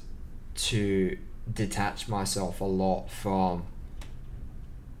learned to detach myself a lot from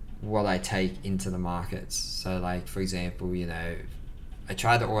what I take into the markets. So, like, for example, you know, I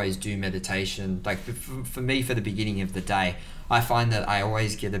try to always do meditation. Like, for me, for the beginning of the day, I find that I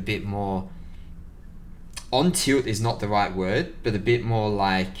always get a bit more on tilt is not the right word, but a bit more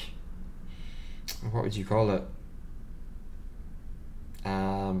like, what would you call it?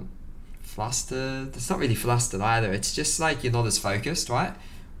 Flustered. It's not really flustered either. It's just like you're not as focused, right?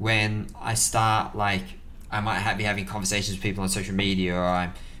 When I start, like, I might be having conversations with people on social media, or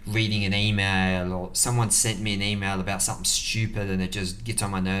I'm reading an email, or someone sent me an email about something stupid and it just gets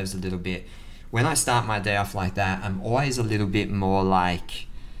on my nerves a little bit. When I start my day off like that, I'm always a little bit more like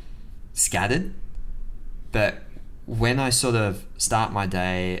scattered. But when I sort of start my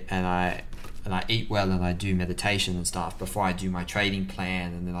day and I eat well and I do meditation and stuff before I do my trading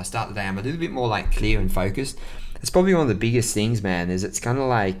plan, and then I start the day, I'm a little bit more like clear and focused. It's probably one of the biggest things, man, is it's kind of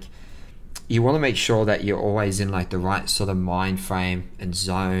like you want to make sure that you're always in like the right sort of mind frame and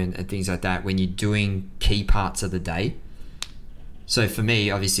zone and things like that when you're doing key parts of the day. So for me,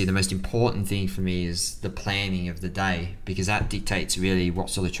 obviously, the most important thing for me is the planning of the day, because that dictates really what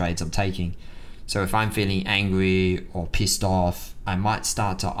sort of trades I'm taking. So if I'm feeling angry or pissed off, I might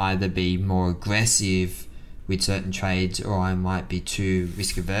start to either be more aggressive with certain trades, or I might be too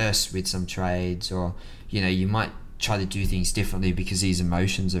risk averse with some trades, or you might try to do things differently because these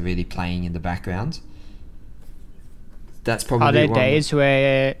emotions are really playing in the background. That's probably Are there days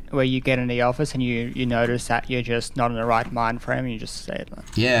where you get in the office and you notice that you're just not in the right mind frame and you just say it?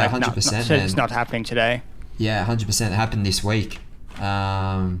 Yeah, 100%. So it's not happening today. Yeah, 100%. It happened this week.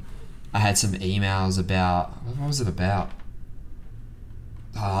 I had some emails about, what was it about?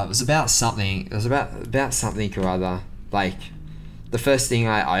 It was about something. It was about something or other. Like, the first thing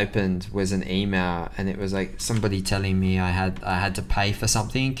I opened was an email, and it was like somebody telling me I had to pay for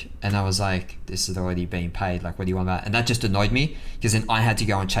something, and I was like, this had already been paid. Like, what do you want about? And that just annoyed me, because then I had to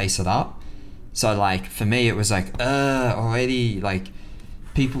go and chase it up. So like for me, it was like, already, like,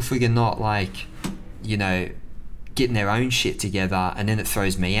 people friggin' not like, getting their own shit together, and then it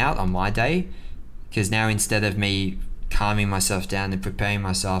throws me out on my day, because now instead of me calming myself down and preparing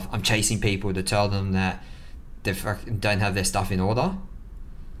myself, I'm chasing people to tell them that they don't have their stuff in order.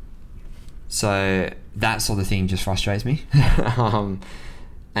 So that sort of thing just frustrates me.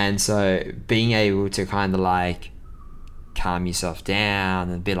 And so being able to kind of like calm yourself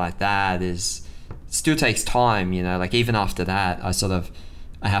down and be like that still takes time, like even after that,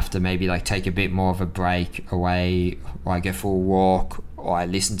 I have to maybe like take a bit more of a break away, or I go for a walk, or I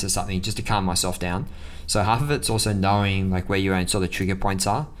listen to something just to calm myself down. So half of it's also knowing like where your own sort of trigger points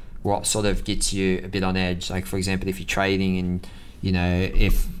are, what sort of gets you a bit on edge. Like for example, if you're trading and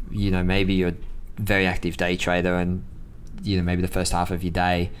if maybe you're a very active day trader, and maybe the first half of your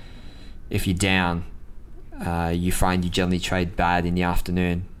day, if you're down, you find you generally trade bad in the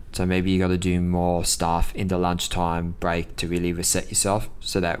afternoon. So maybe you got to do more stuff in the lunchtime break to really reset yourself,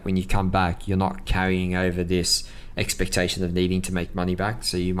 so that when you come back, you're not carrying over this expectation of needing to make money back.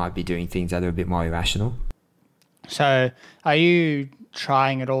 So you might be doing things that are a bit more irrational. So are you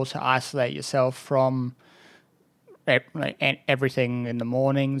trying at all to isolate yourself from everything in the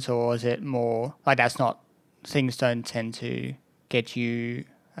mornings, or is it more like things don't tend to get you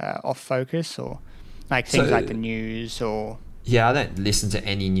off focus, or like things like the news? Or yeah, I don't listen to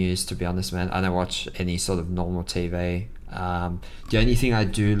any news, to be honest, man. I don't watch any sort of normal TV. The only thing I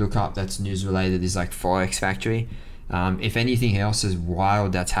do look up that's news related is like Forex Factory. If anything else is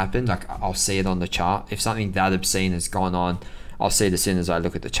wild that's happened, like I'll see it on the chart. If something that obscene has gone on, I'll see it as soon as I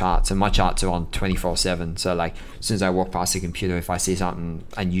look at the charts. And my charts are on 24/7. So like as soon as I walk past the computer, if I see something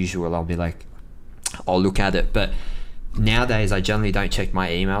unusual, I'll look at it. But nowadays, I generally don't check my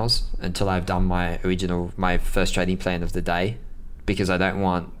emails until I've done my first trading plan of the day, because I don't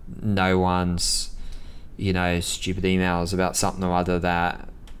want no one's, stupid emails about something or other that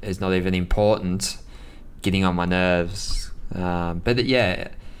is not even important getting on my nerves. But yeah,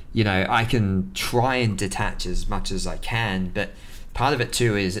 I can try and detach as much as I can, but part of it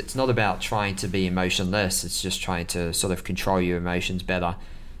too is it's not about trying to be emotionless. It's just trying to sort of control your emotions better.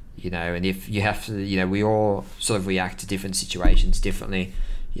 And if you have to, we all sort of react to different situations differently.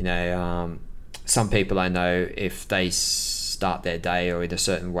 Some people I know, if they start their day or in a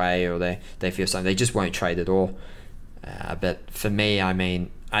certain way, or they feel something, they just won't trade at all. But for me,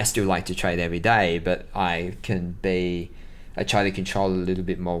 I still like to trade every day, but I try to control a little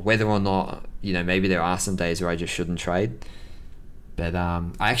bit more, whether or not, maybe there are some days where I just shouldn't trade. But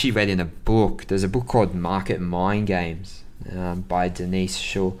I actually read in a book, there's a book called Market Mind Games, by Denise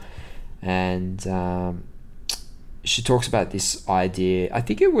Schull, and she talks about this idea. I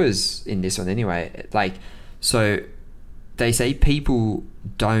think it was in this one anyway. Like, so they say people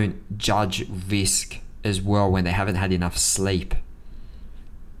don't judge risk as well when they haven't had enough sleep,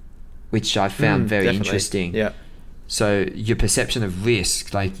 which I found very interesting. Yeah. So your perception of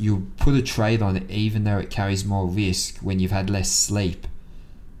risk, like you put a trade on it even though it carries more risk when you've had less sleep.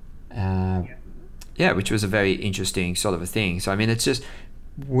 Yeah, which was a very interesting sort of a thing. So it's just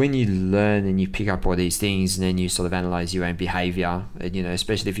when you learn and you pick up all these things, and then you sort of analyze your own behavior, and,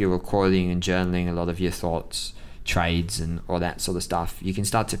 especially if you're recording and journaling a lot of your thoughts, trades and all that sort of stuff, you can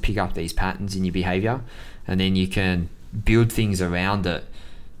start to pick up these patterns in your behavior, and then you can build things around it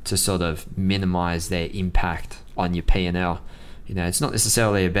to sort of minimize their impact on your P&L. It's not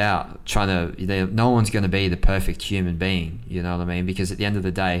necessarily about trying to, no one's going to be the perfect human being, you know what I mean? Because at the end of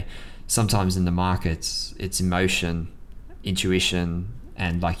the day, sometimes in the markets, it's emotion, intuition,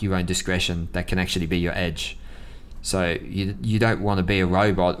 and like your own discretion that can actually be your edge. So you don't want to be a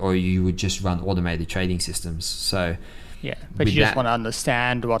robot, or you would just run automated trading systems. So yeah, but you just want to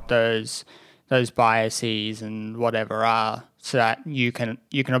understand what those biases and whatever are, so that you can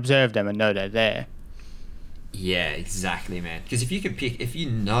observe them and know they're there. Yeah, exactly, man. Because if you can pick, if you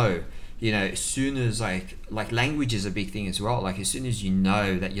know, as soon as like language is a big thing as well. Like as soon as you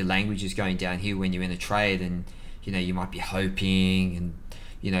know that your language is going down here when you're in a trade, and you might be hoping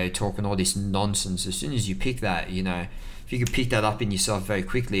and talking all this nonsense. As soon as you pick that, if you can pick that up in yourself very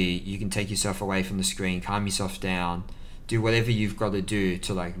quickly, you can take yourself away from the screen, calm yourself down, do whatever you've got to do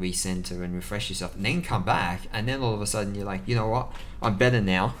to like recenter and refresh yourself, and then come back, and then all of a sudden you're like, you know what, I'm better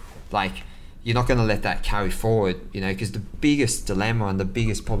now. Like you're not going to let that carry forward, because the biggest dilemma and the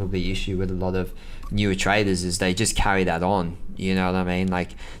biggest probably issue with a lot of newer traders is they just carry that on. You know what I mean?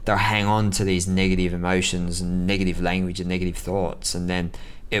 Like they'll hang on to these negative emotions and negative language and negative thoughts, and then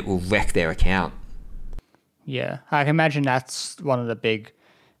it will wreck their account. Yeah, I can imagine that's one of the big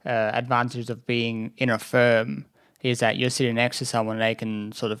advantages of being in a firm, is that you're sitting next to someone, they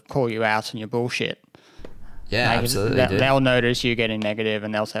can sort of call you out on your bullshit. Yeah, like, absolutely. They'll notice you getting negative,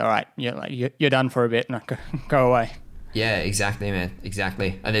 and they'll say, "All right, you're done for a bit, and go away." Yeah, exactly, man.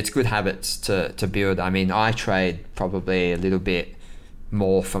 Exactly, and it's good habits to build. I mean, I trade probably a little bit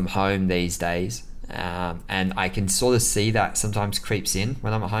more from home these days, and I can sort of see that sometimes creeps in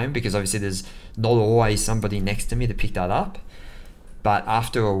when I'm at home, because obviously there's not always somebody next to me to pick that up. But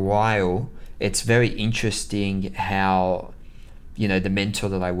after a while, it's very interesting how the mentor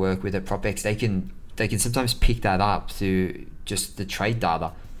that I work with at PropX, they can sometimes pick that up through just the trade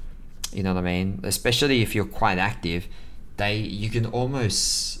data. You know what I mean? Especially if you're quite active, you can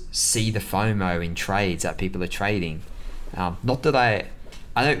almost see the FOMO in trades that people are trading. Not that I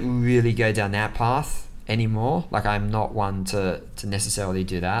don't really go down that path anymore. Like I'm not one to necessarily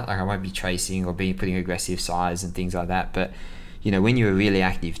do that. Like I won't be tracing or putting aggressive size and things like that. But when you're a really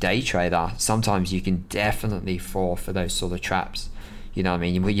active day trader, sometimes you can definitely fall for those sort of traps. You know what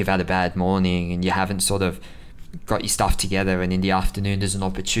I mean? You've had a bad morning and you haven't sort of got your stuff together, and in the afternoon there's an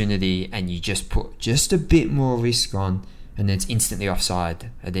opportunity and you just put just a bit more risk on, and then it's instantly offside,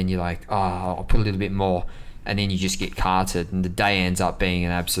 and then you're like, oh, I'll put a little bit more, and then you just get carted, and the day ends up being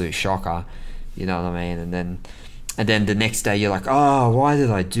an absolute shocker. You know what I mean? And then the next day you're like, oh, why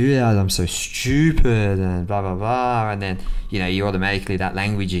did I do that? I'm so stupid, and blah blah blah. And then you automatically that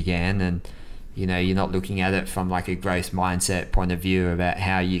language again, and you're not looking at it from like a growth mindset point of view about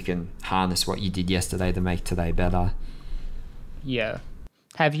how you can harness what you did yesterday to make today better. Yeah.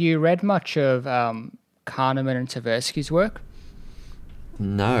 Have you read much of Kahneman and Tversky's work?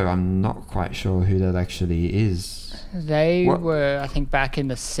 No, I'm not quite sure who that actually is. They were, I think, back in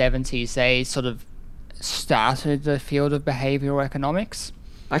the 70s, they sort of started the field of behavioral economics.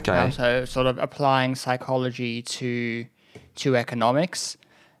 Okay. So sort of applying psychology to economics.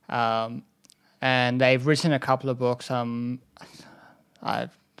 And they've written a couple of books. I'll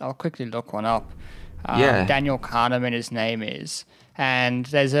quickly look one up. Daniel Kahneman, his name is. And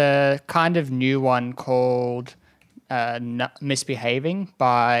there's a kind of new one called Misbehaving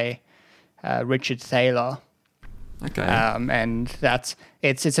by Richard Thaler. Okay. And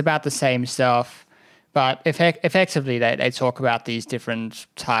it's about the same stuff, but effectively they talk about these different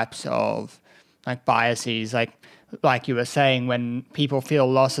types of like biases, like you were saying, when people feel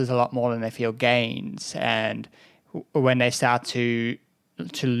losses a lot more than they feel gains, and when they start to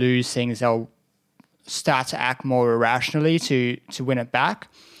lose things, they'll start to act more irrationally to win it back.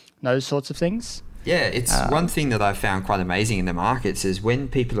 Those sorts of things. Yeah, it's one thing that I've found quite amazing in the markets is when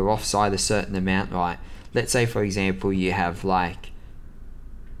people are offside a certain amount, right? Let's say, for example, you have like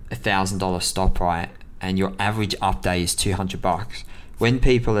 $1,000 stop, right? And your average up day is $200. When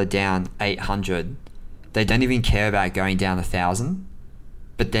people are down 800, they don't even care about going down 1,000.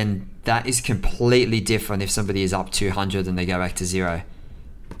 But then that is completely different if somebody is up 200 and they go back to zero.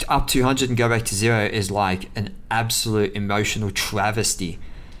 Up 200 and go back to zero is like an absolute emotional travesty.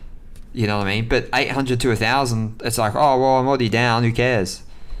 You know what I mean? But 800 to 1,000, it's like, oh, well, I'm already down. Who cares?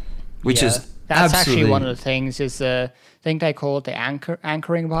 Which is that's absolutely... actually one of the things is I think they call it the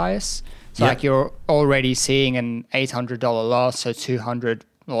anchoring bias. So Yep. like you're already seeing an $800 loss, so 200,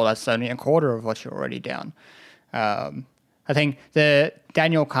 well, that's only a quarter of what you're already down. I think the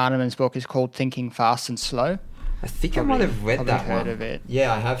Daniel Kahneman's book is called Thinking Fast and Slow. I think I might have read that heard one. of it.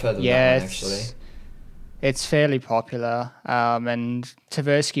 Yeah, I have heard of that one, actually. It's fairly popular, and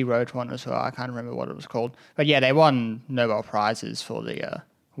Tversky wrote one as well. I can't remember what it was called. But yeah, they won Nobel Prizes for the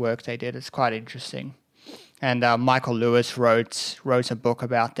work they did. It's quite interesting. And Michael Lewis wrote a book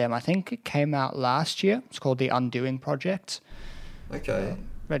about them. I think it came out last year. It's called The Undoing Project. Okay.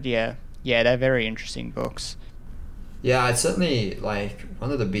 But yeah, they're very interesting books. Yeah, it's certainly like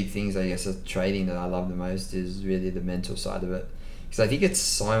one of the big things, I guess, of trading that I love the most is really the mental side of it. Because I think it's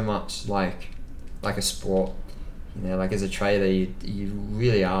so much like a sport. You know, like as a trader, you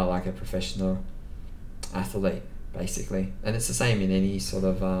really are like a professional athlete, basically. And it's the same in any sort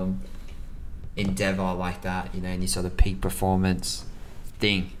of endeavor like that, you know, any sort of peak performance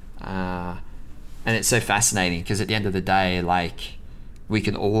thing. And it's so fascinating because at the end of the day, like, we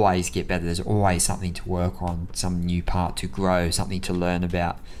can always get better. There's always something to work on, some new part to grow, something to learn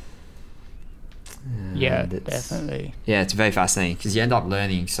about. Yeah, definitely. Yeah, it's very fascinating because you end up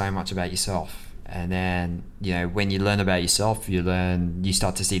learning so much about yourself. And then, you know, when you learn about yourself, you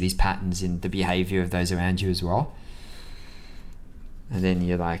start to see these patterns in the behavior of those around you as well. And then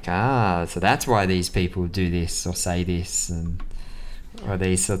you're like, so that's why these people do this or say this or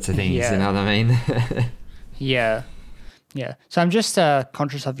these sorts of things, you know what I mean? Yeah. So I'm just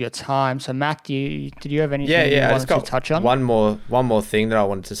conscious of your time. So Matt, did you have anything you wanted to touch on? One more thing that I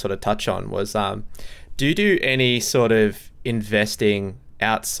wanted to sort of touch on was, do you do any sort of investing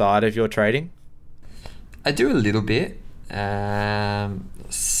outside of your trading? I do a little bit. Some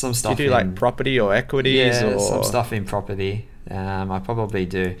stuff. Do you do like property or equities? Yeah, some stuff in property. I probably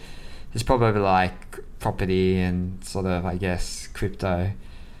do. It's probably like property and sort of, I guess, crypto,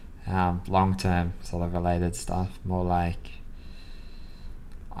 long-term sort of related stuff. More like,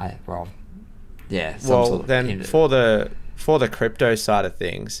 for the crypto side of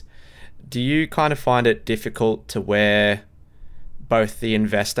things, do you kind of find it difficult to wear both the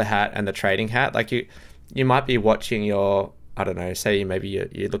investor hat and the trading hat? Like you might be watching your, I don't know, say maybe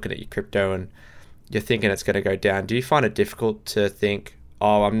you're looking at your crypto and you're thinking it's going to go down. Do you find it difficult to think,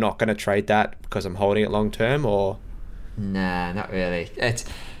 oh, I'm not going to trade that because I'm holding it long term, or? Nah, not really.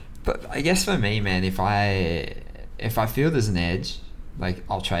 But I guess for me, man, if I feel there's an edge, like,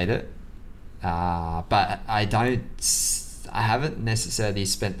 I'll trade it. But I haven't necessarily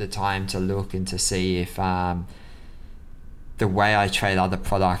spent the time to look and to see if the way I trade other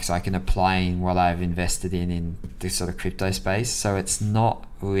products I can apply in what I've invested in this sort of crypto space. So it's not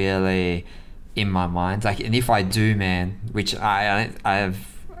really in my mind. Like, and if I do, man, which I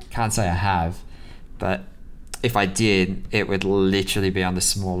can't say I have, but if I did, it would literally be on the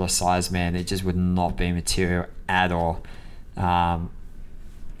smaller size, man. It just would not be material at all.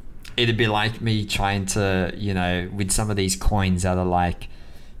 It'd be like me trying to, you know, with some of these coins that are like,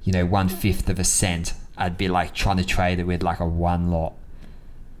 you know, 1/5 of a cent, I'd be like trying to trade it with like a one lot.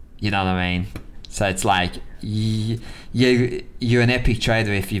 You know what I mean? So it's like, you're an epic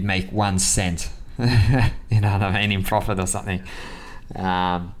trader if you make 1 cent. You know what I mean? In profit or something.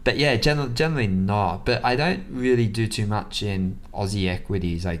 But yeah, generally not. But I don't really do too much in Aussie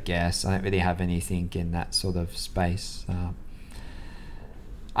equities, I guess. I don't really have anything in that sort of space.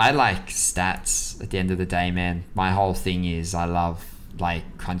 I like stats at the end of the day, man. My whole thing is I love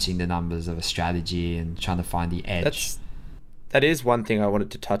like crunching the numbers of a strategy and trying to find the edge. That is one thing I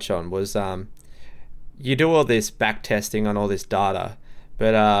wanted to touch on was you do all this back testing on all this data,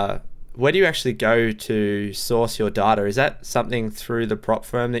 but where do you actually go to source your data? Is that something through the prop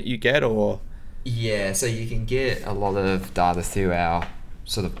firm that you get, or? Yeah, so you can get a lot of data through our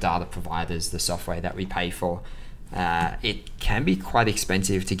sort of data providers, the software that we pay for. It can be quite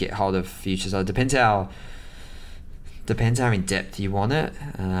expensive to get hold of futures. It depends how in depth you want it.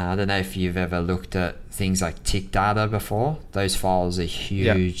 I don't know if you've ever looked at things like tick data before. Those files are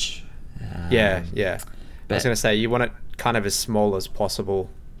huge. Yep. Yeah. I was going to say, you want it kind of as small as possible.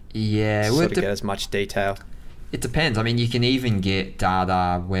 Yeah, to sort of get as much detail. It depends. I mean, you can even get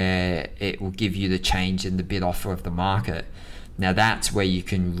data where it will give you the change in the bid offer of the market. Now that's where you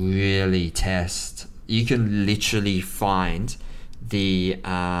can really test. You can literally find the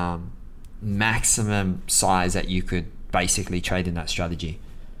maximum size that you could basically trade in that strategy.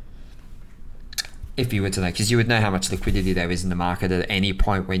 If you were to know, because you would know how much liquidity there is in the market at any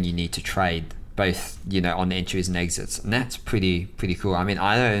point when you need to trade, both, you know, on entries and exits. And that's pretty cool. I mean,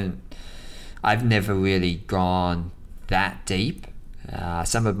 I've never really gone that deep.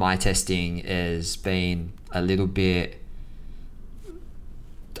 Some of my testing has been a little bit,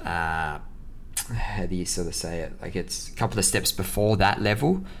 how do you sort of say it? Like, it's a couple of steps before that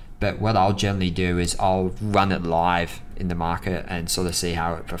level. But what I'll generally do is I'll run it live in the market and sort of see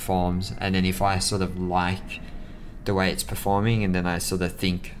how it performs. And then if I sort of like the way it's performing, and then I sort of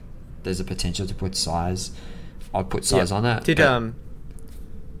think there's a potential to put size, I'll put size on it.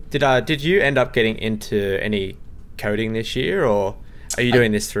 Did you end up getting into any coding this year, or are you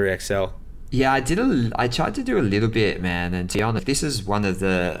doing this through Excel? Yeah, I tried to do a little bit, man. And to be honest, this is one of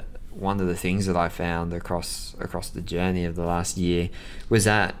the things that I found across the journey of the last year was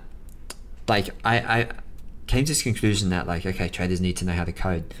that, like, I came to this conclusion that, like, okay, traders need to know how to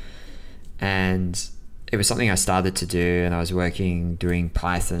code. And it was something I started to do, and I was doing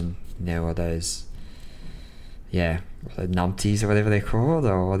Python, you know, all those, yeah, the numpties or whatever they're called,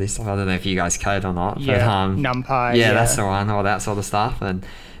 or all this stuff. I don't know if you guys code or not. Yeah, but, NumPy. Yeah, that's the one, all that sort of stuff. And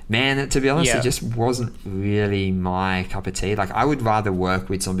man, to be honest, it just wasn't really my cup of tea. Like, I would rather work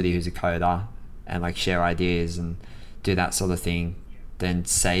with somebody who's a coder and like share ideas and do that sort of thing than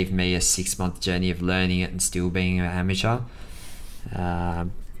save me a 6-month journey of learning it and still being an amateur.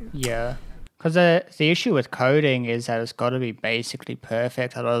 Yeah. Because the issue with coding is that it's got to be basically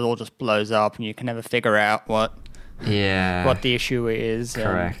perfect, otherwise it all just blows up and you can never figure out what the issue is.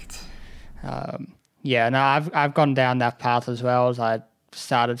 Correct. And, I've gone down that path as well as I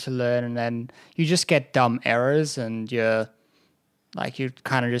started to learn, and then you just get dumb errors and you're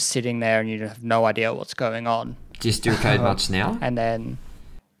kind of just sitting there and you have no idea what's going on. Do you still code much now? And then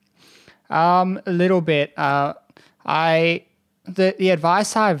a little bit. The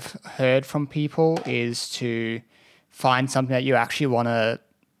advice I've heard from people is to find something that you actually want to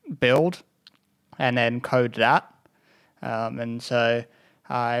build and then code that. And so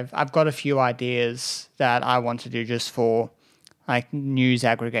I've got a few ideas that I want to do just for like news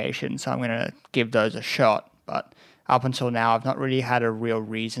aggregation. So I'm going to give those a shot. But up until now, I've not really had a real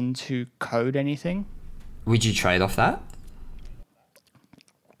reason to code anything. Would you trade off that?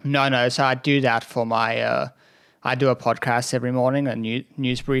 No. So I do that for my... I do a podcast every morning, a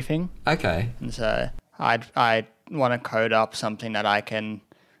news briefing. Okay. And so I want to code up something that I can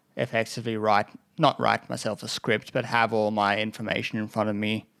effectively not write myself a script, but have all my information in front of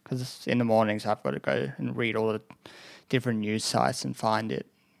me. Because in the mornings I've got to go and read all the different news sites and find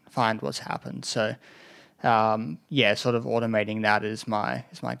what's happened. So sort of automating that is my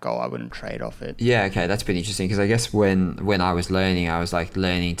goal. I wouldn't trade off it. Yeah, okay, that's pretty interesting, because I guess when I was learning, I was like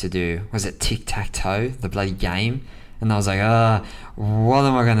learning to do, was it tic-tac-toe, the bloody game? And I was like, what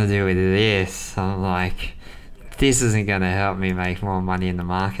am I going to do with this? I'm like, this isn't going to help me make more money in the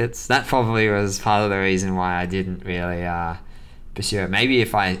markets. That probably was part of the reason why I didn't really pursue it. Maybe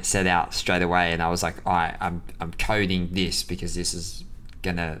if I set out straight away and I was like, all right, I'm coding this because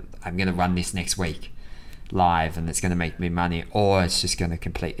I'm gonna run this next week live and it's going to make me money, or it's just going to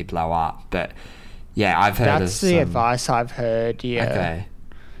completely blow up. But yeah, I've heard that's the advice I've heard. Yeah. Okay.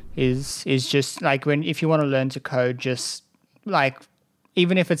 Is just like if you want to learn to code, just like,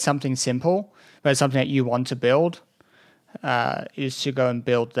 even if it's something simple, but it's something that you want to build, is to go and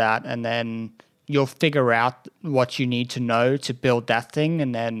build that, and then you'll figure out what you need to know to build that thing,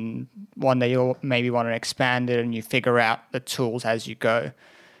 and then one day you'll maybe want to expand it and you figure out the tools as you go.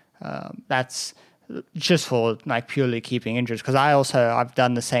 That's just for like purely keeping interest, because I've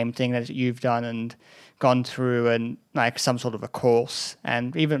done the same thing that you've done and gone through and like some sort of a course,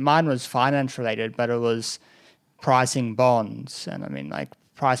 and even mine was finance related, but it was pricing bonds, and I mean, like,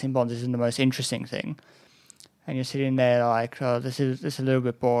 pricing bonds isn't the most interesting thing, and you're sitting there like, oh, this is a little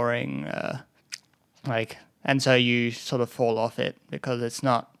bit boring, and so you sort of fall off it because it's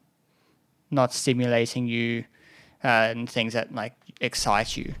not stimulating you and things that like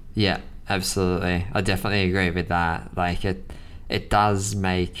excite you. Yeah, absolutely. I definitely agree with that. Like, it does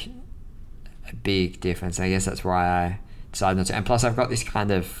make a big difference. I guess that's why I decided not to. And plus, I've heard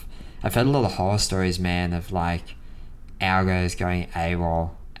a lot of horror stories, man, of like algos going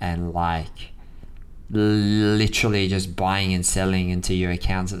AWOL and like literally just buying and selling into your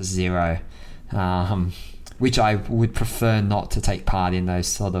accounts at zero, which I would prefer not to take part in those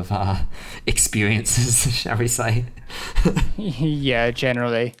sort of experiences, shall we say. Yeah,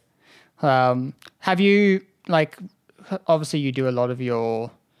 generally. Have you, like, obviously you do a lot of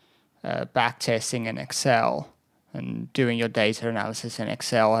your back testing in Excel and doing your data analysis in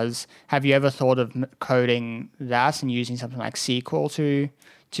Excel. Have you ever thought of coding that and using something like SQL to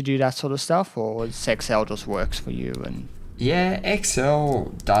do that sort of stuff, or does Excel just works for you? And yeah,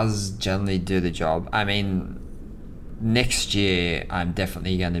 Excel does generally do the job. I mean, next year I'm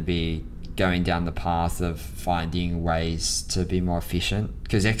definitely going to be going down the path of finding ways to be more efficient,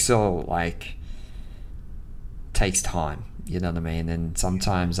 because Excel like takes time, you know what I mean? And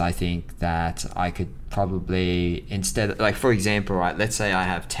sometimes I think that I could probably, instead, like, for example, right, let's say I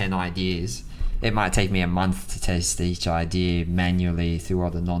have 10 ideas, it might take me a month to test each idea manually through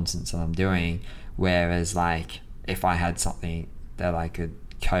all the nonsense that I'm doing, whereas like if I had something that I could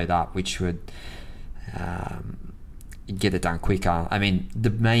code up which would get it done quicker. I mean, the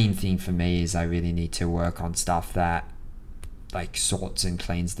main thing for me is I really need to work on stuff that like sorts and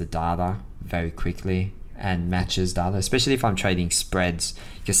cleans the data very quickly and matches data, especially if I'm trading spreads,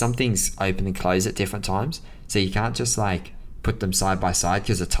 because some things open and close at different times, so you can't just like put them side by side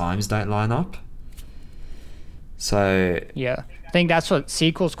because the times don't line up. So yeah, I think that's what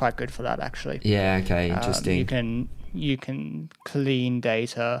SQL's quite good for that, actually. Yeah, okay, interesting. You can clean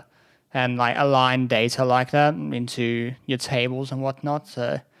data and like align data like that into your tables and whatnot.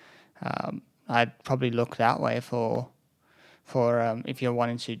 So I'd probably look that way for if you're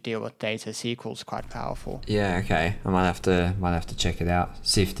wanting to deal with data. SQL's quite powerful. Yeah, okay. I might have to check it out.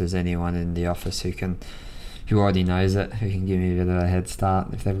 See if there's anyone in the office who already knows it, who can give me a bit of a head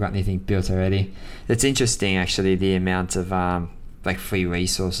start if they've got anything built already. It's interesting actually, the amount of like free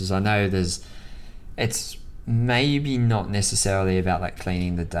resources. I know it's maybe not necessarily about like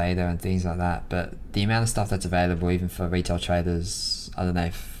cleaning the data and things like that, but the amount of stuff that's available even for retail traders. I don't know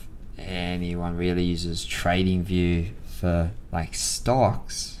if anyone really uses TradingView for like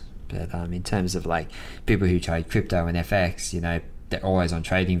stocks, but in terms of like people who trade crypto and FX, they're always on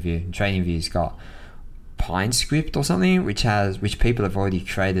TradingView, and TradingView's got PineScript or something, which people have already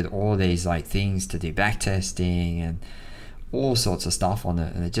created all these like things to do backtesting and all sorts of stuff on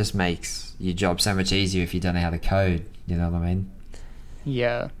it, and it just makes your job so much easier if you don't know how to code. You know what I mean?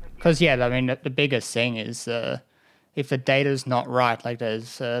 Yeah, because the biggest thing is if the data's not right, like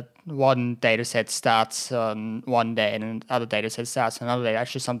there's one data set starts on one day and another data set starts on another day,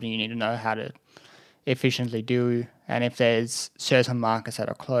 that's just something you need to know how to efficiently do. And if there's certain markets that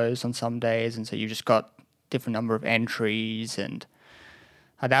are closed on some days, and so you've just got different number of entries, and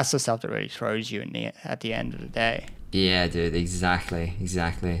that's the stuff that really throws you at the end of the day. Yeah, dude, exactly.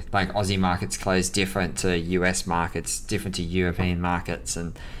 Like Aussie markets close different to US markets, different to European markets,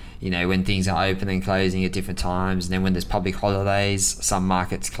 and when things are open and closing at different times, and then when there's public holidays, some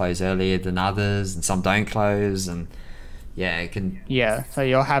markets close earlier than others, and some don't close, and yeah, it can... Yeah, so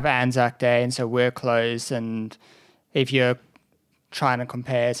you'll have Anzac Day, and so we're closed, and if you're trying to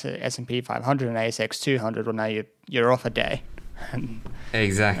compare to S&P 500 and ASX 200, well, now you're off a day.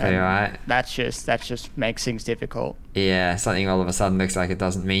 Exactly, right. That just makes things difficult. Yeah, something all of a sudden looks like it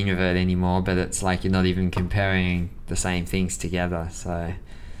doesn't mean revert anymore, but it's like you're not even comparing the same things together, so...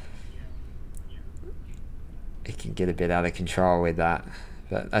 it can get a bit out of control with that,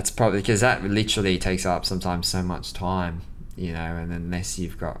 but that's probably because that literally takes up sometimes so much time, and unless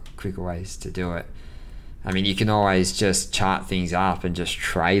you've got quicker ways to do it. I mean, you can always just chart things up and just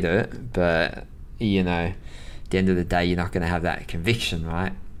trade it, but at the end of the day, you're not going to have that conviction,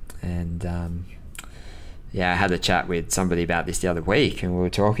 right? And I had a chat with somebody about this the other week, and we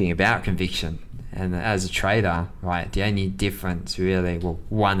were talking about conviction. And as a trader, right, the only difference really, well,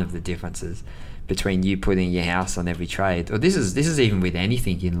 one of the differences between you putting your house on every trade, or this is even with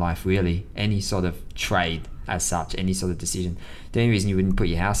anything in life really, any sort of trade as such, any sort of decision, the only reason you wouldn't put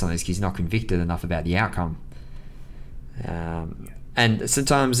your house on is because you're not convicted enough about the outcome. And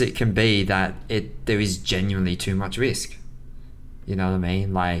sometimes it can be that there is genuinely too much risk, you know what I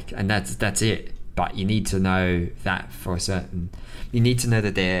mean, like, and that's it. But you need to know that you need to know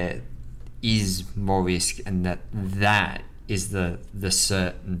that there is more risk, and that is the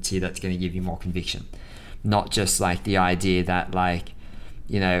certainty that's going to give you more conviction, not just like the idea that like,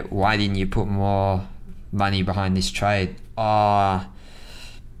 why didn't you put more money behind this trade? I've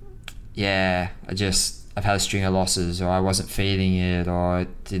had a string of losses, or I wasn't feeding it, or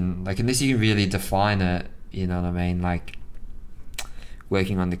it didn't, like, unless you can really define it, you know what I mean, like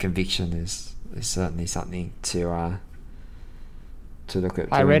working on the conviction is certainly something to look at.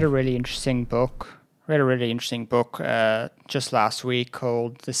 I read a really interesting book just last week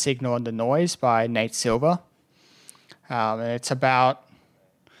called The Signal and the Noise by Nate Silver. And it's about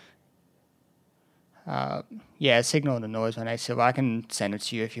Signal and the Noise by Nate Silver. I can send it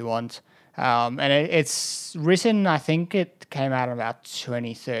to you if you want. And it's written, I think it came out in about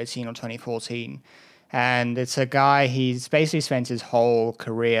 2013 or 2014. And it's a guy, he's basically spent his whole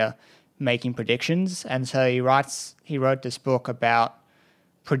career making predictions. And so he wrote this book about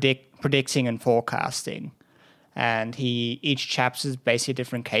predicting and forecasting, and each chapter is basically a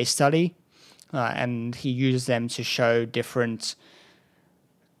different case study, and he uses them to show different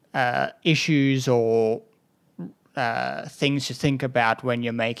issues or things to think about when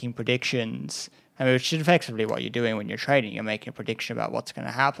you're making predictions, which is effectively what you're doing when you're trading. You're making a prediction about what's going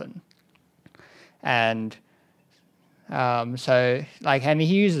to happen, and and he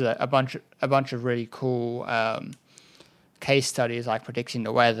uses a bunch of really cool case studies, like predicting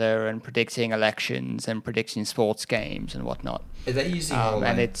the weather and predicting elections and predicting sports games and whatnot. Are they using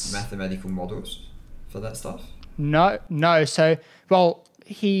mathematical models for that stuff? No. So,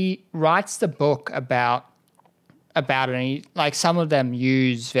 he writes the book about it, and some of them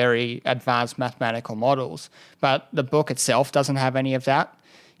use very advanced mathematical models, but the book itself doesn't have any of that.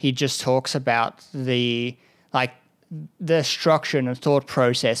 He just talks about the structure and the thought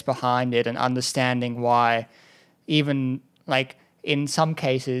process behind it, and understanding why even in some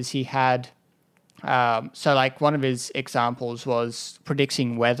cases he had, one of his examples was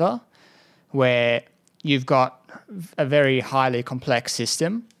predicting weather, where you've got a very highly complex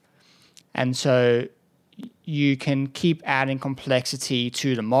system, and so you can keep adding complexity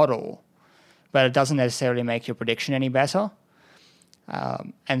to the model, but it doesn't necessarily make your prediction any better.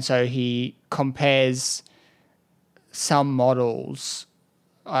 And so he compares some models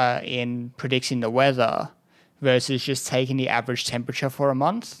in predicting the weather versus just taking the average temperature for a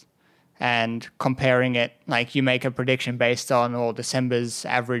month and comparing it. Like, you make a prediction based on, well, December's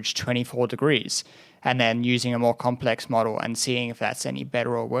average 24 degrees, and then using a more complex model and seeing if that's any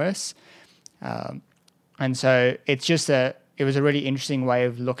better or worse. And so it was a really interesting way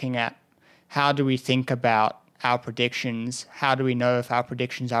of looking at how do we think about our predictions? How do we know if our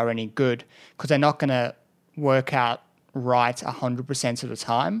predictions are any good? Because they're not going to work out right 100% of the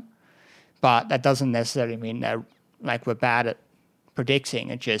time, but that doesn't necessarily mean that we're bad at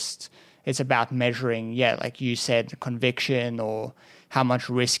predicting. It's about measuring, like you said, conviction, or how much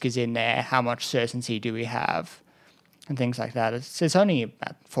risk is in there, how much certainty do we have, and things like that. It's only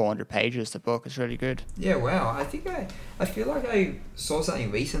about 400 pages, the book. It's really good. Yeah, wow. I feel like I saw something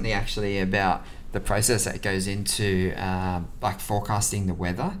recently actually about the process that goes into like forecasting the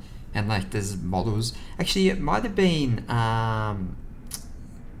weather, and like there's models. Actually, it might have been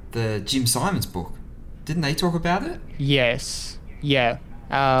the Jim Simons book. Didn't they talk about it? Yes. Yeah.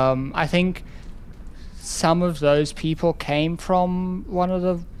 I think some of those people came from one of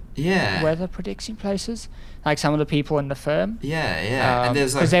the weather predicting places, like some of the people in the firm. And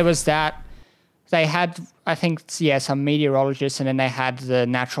there's because there was that. They had, I think, some meteorologists, and then they had the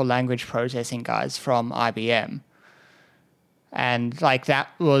natural language processing guys from IBM. And like that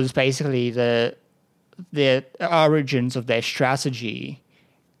was basically the origins of their strategy.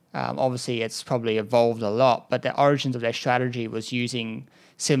 Obviously, it's probably evolved a lot, but the origins of their strategy was using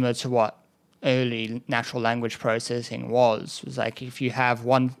similar to what early natural language processing was. It was like, if you have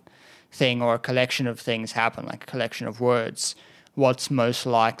one thing or a collection of things happen, like a collection of words, what's most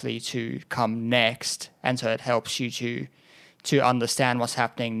likely to come next? And so it helps you to understand what's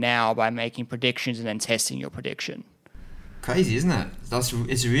happening now by making predictions and then testing your prediction. Crazy, isn't it?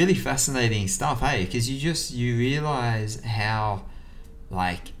 It's really fascinating stuff, hey? Because you realize how,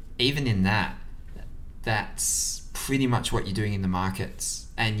 like, even in that's pretty much what you're doing in the markets.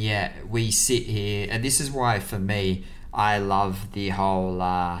 And yet we sit here, and this is why for me, I love the whole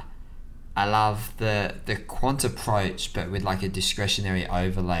I love the quant approach, but with like a discretionary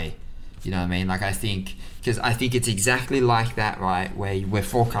overlay. You know what I mean? Like, I think it's exactly like that, right? Where we're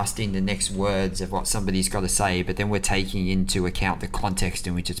forecasting the next words of what somebody's got to say, but then we're taking into account the context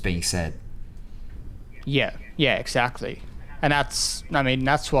in which it's being said. Yeah, exactly. And that's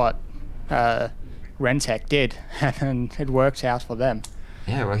what Rentec did, and it worked out for them.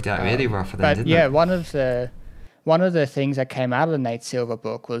 Yeah, it worked out really well for them, but didn't yeah, it? one of the things that came out of the Nate Silver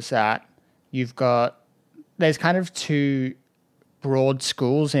book was that there's kind of two broad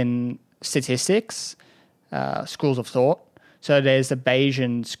schools in statistics, schools of thought. So there's the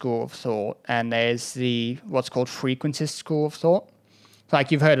Bayesian school of thought, and there's the what's called frequentist school of thought.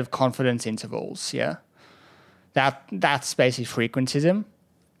 Like, you've heard of confidence intervals, yeah? That's basically frequentism,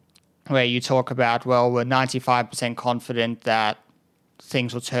 where you talk about, well, we're 95% confident that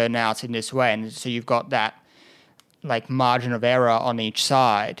things will turn out in this way, and so you've got that like margin of error on each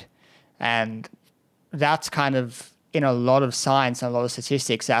side. And that's kind of, in a lot of science and a lot of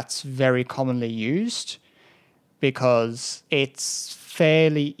statistics, that's very commonly used because it's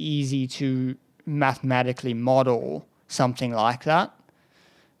fairly easy to mathematically model something like that.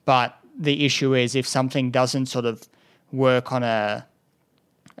 But the issue is, if something doesn't sort of work on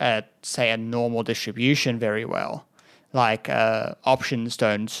say a normal distribution very well, like options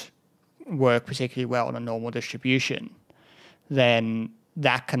don't work particularly well on a normal distribution, then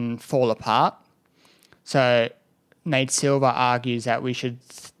that can fall apart. So Nate Silver argues that we should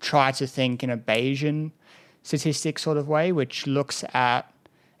try to think in a Bayesian statistics sort of way, which looks at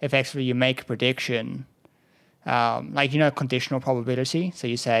effectively you make a prediction, like, conditional probability. So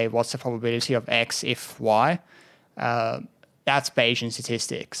you say, what's the probability of X if Y? That's Bayesian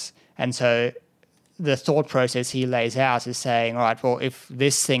statistics. And so the thought process he lays out is saying, all right, well, if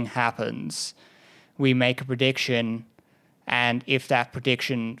this thing happens, we make a prediction, and if that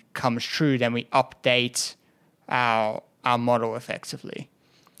prediction comes true, then we update our model effectively.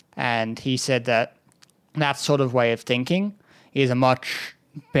 And he said that sort of way of thinking is a much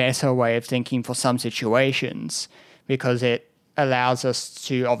better way of thinking for some situations, because it allows us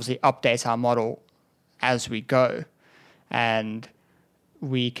to obviously update our model as we go, and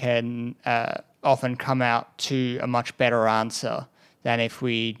we can often come out to a much better answer than if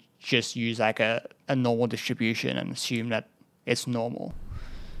we just use like a normal distribution and assume that it's normal.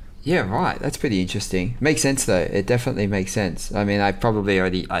 Yeah, right. That's pretty interesting. Makes sense though. It definitely makes sense. I mean, I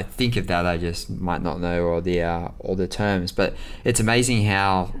think of that. I just might not know all the terms, but it's amazing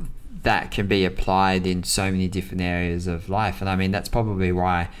how that can be applied in so many different areas of life. And I mean, that's probably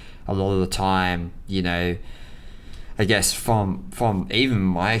why a lot of the time, I guess from even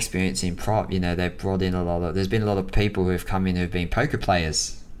my experience in prop, they've brought in there's been a lot of people who've come in who've been poker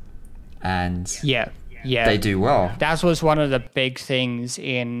players, and Yeah. they do well. That was one of the big things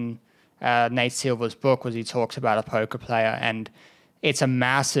in Nate Silver's book, was he talks about a poker player, and it's a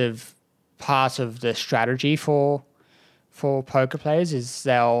massive part of the strategy for poker players. Is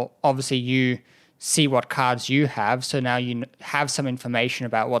they'll obviously, you see what cards you have, so now you have some information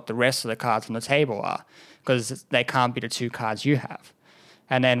about what the rest of the cards on the table are, because they can't be the two cards you have.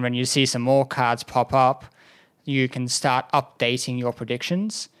 And then when you see some more cards pop up, you can start updating your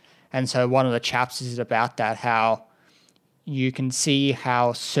predictions. And so one of the chapters is about that, how you can see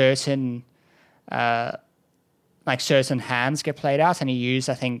how certain hands get played out. And he used,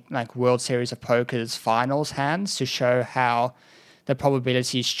 I think, like World Series of Poker's finals hands to show how the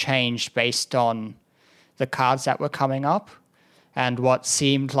probabilities changed based on the cards that were coming up. And what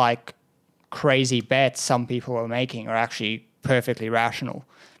seemed like crazy bets some people were making are actually perfectly rational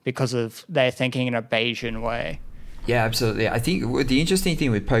because of their thinking in a Bayesian way. Yeah, absolutely. I think the interesting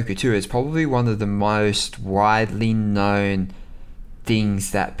thing with poker too is probably one of the most widely known things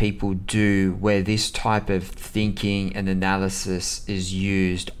that people do where this type of thinking and analysis is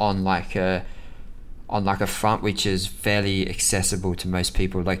used on like a front which is fairly accessible to most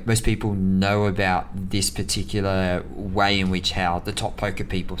people. Like, most people know about this particular way in which how the top poker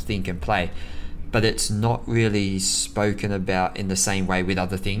people think and play, but it's not really spoken about in the same way with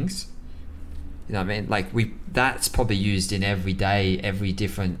other things. You know what I mean? Like, that's probably used in every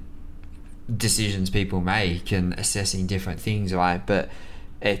different decisions people make and assessing different things, right? But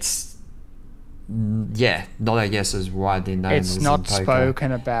it's, not, I guess, as widely known. It's as not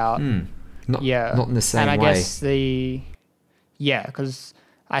spoken about. Not in the same way. And I guess because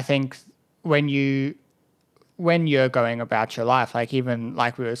I think when you're going about your life, like even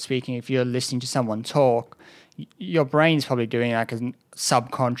like we were speaking, if you're listening to someone talk, your brain's probably doing like a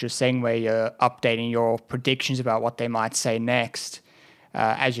subconscious thing where you're updating your predictions about what they might say next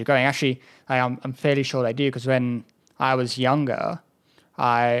as you're going. Actually, I'm fairly sure they do, because when I was younger,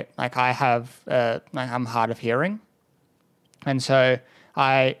 I'm hard of hearing, and so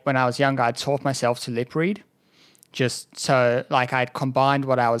when I was younger, I taught myself to lip read, just so like I'd combined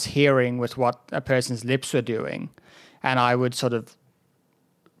what I was hearing with what a person's lips were doing, and I would sort of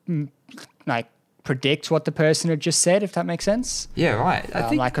like predict what the person had just said, if that makes sense. Yeah, right. I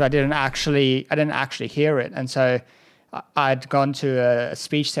think cause I didn't actually hear it, and so I'd gone to a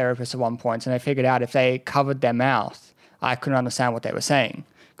speech therapist at one point, and I figured out if they covered their mouth, I couldn't understand what they were saying,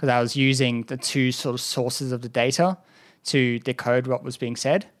 because I was using the two sort of sources of the data to decode what was being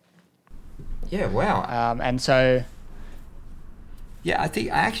said. Yeah, wow. And so... Yeah,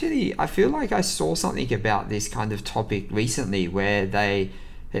 I feel like I saw something about this kind of topic recently where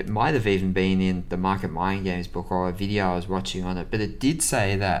it might have even been in the Market Mind Games book or a video I was watching on it, but it did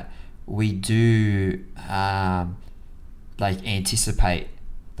say that we do like anticipate,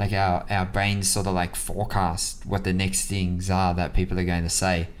 like our brains sort of like forecast what the next things are that people are going to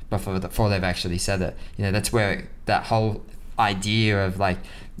say before they've actually said it. That's where that whole idea of like,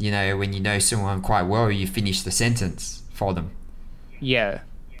 when you know someone quite well, you finish the sentence for them. Yeah.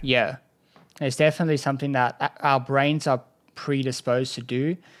 It's definitely something that our brains are predisposed to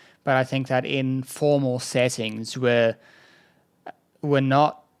do, but I think that in formal settings we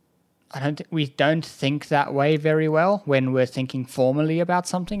don't think that way very well when we're thinking formally about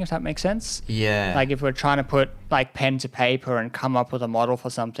something, if that makes sense. Yeah. Like if we're trying to put like pen to paper and come up with a model for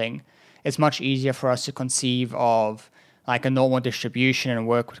something, it's much easier for us to conceive of like a normal distribution and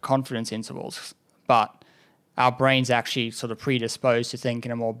work with confidence intervals. But our brain's actually sort of predisposed to think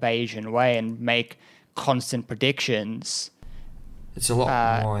in a more Bayesian way and make constant predictions. It's a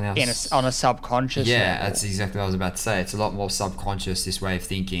lot more on a subconscious level. That's exactly what I was about to say. It's a lot more subconscious, this way of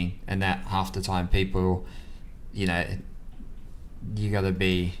thinking, and that half the time people, you gotta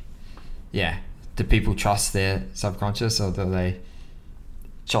be, do people trust their subconscious, or do they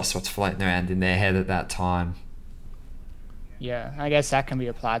trust what's floating around in their head at that time? Yeah, I guess that can be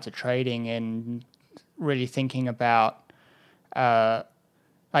applied to trading and really thinking about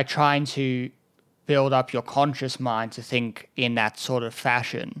like trying to build up your conscious mind to think in that sort of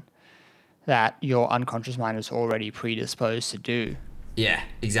fashion that your unconscious mind is already predisposed to do. Yeah,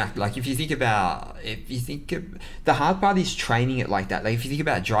 exactly. Like if you think the hard part is training it like that. Like if you think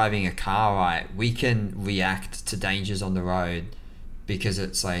about driving a car, right, we can react to dangers on the road because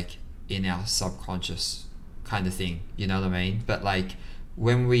it's like in our subconscious kind of thing, you know what I mean? But like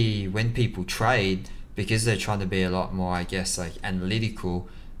when people trade, because they're trying to be a lot more, I guess, like analytical,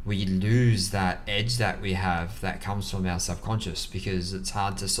 we lose that edge that we have that comes from our subconscious, because it's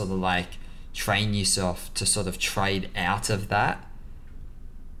hard to sort of like train yourself to sort of trade out of that.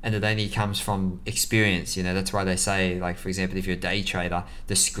 And it only comes from experience, you know. That's why they say, like, for example, if you're a day trader,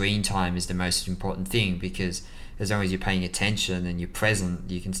 the screen time is the most important thing, because as long as you're paying attention and you're present,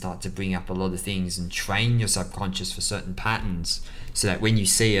 you can start to bring up a lot of things and train your subconscious for certain patterns, so that when you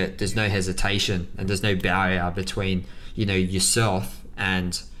see it, there's no hesitation and there's no barrier between, you know, yourself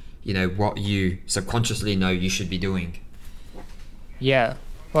and, you know, what you subconsciously know you should be doing. Yeah.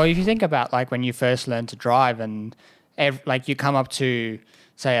 Well, if you think about like when you first learn to drive, and like you come up to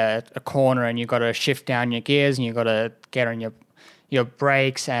say a corner and you've got to shift down your gears and you've got to get on your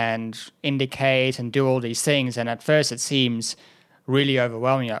brakes and indicate and do all these things, and at first it seems really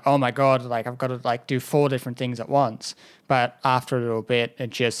overwhelming. Like, oh my god, like I've got to like do 4 different things at once. But after a little bit, it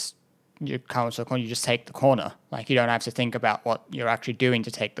just, you come to a corner, you just take the corner. Like you don't have to think about what you're actually doing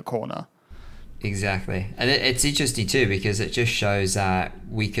to take the corner. Exactly. And it's interesting too, because it just shows that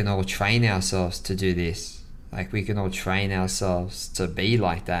we can all train ourselves to do this. Like we can all train ourselves to be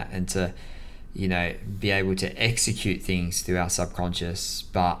like that and to, you know, be able to execute things through our subconscious.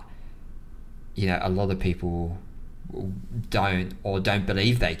 But, you know, a lot of people don't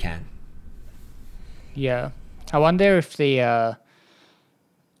believe they can. Yeah. I wonder if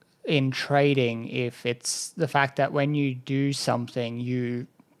in trading, if it's the fact that when you do something, you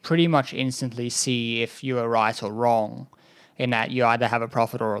pretty much instantly see if you are right or wrong, in that you either have a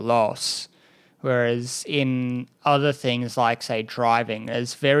profit or a loss. Whereas in other things like, say, driving,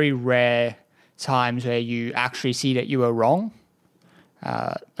 there's very rare times where you actually see that you were wrong.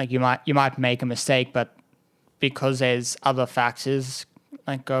 Like you might make a mistake, but because there's other factors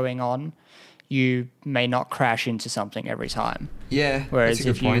like going on, you may not crash into something every time. Yeah. Whereas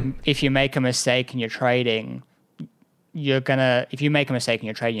if you make a mistake and you're trading, you're gonna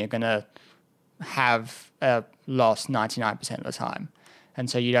have a loss 99% of the time, and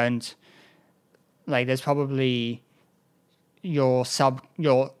so you don't. Like there's probably your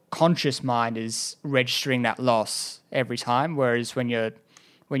conscious mind is registering that loss every time, whereas when you're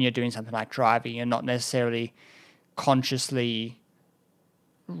doing something like driving, you're not necessarily consciously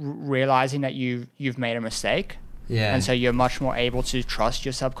realizing that you've made a mistake. Yeah. And so you're much more able to trust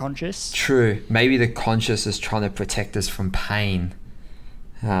your subconscious. True. Maybe the conscious is trying to protect us from pain.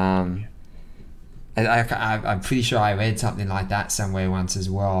 And I'm pretty sure I read something like that somewhere once as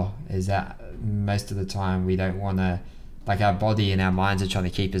well, is that most of the time we don't want to, like our body and our minds are trying to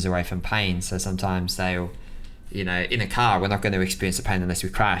keep us away from pain. So sometimes they'll, you know, in a car, we're not going to experience the pain unless we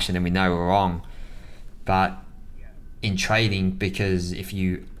crash, and then we know we're wrong. But in trading, because if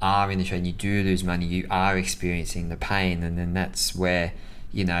you are in the trade, you do lose money, you are experiencing the pain, and then that's where,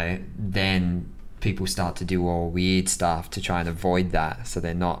 you know, then people start to do all weird stuff to try and avoid that, so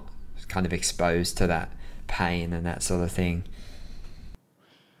they're not kind of exposed to that pain and that sort of thing.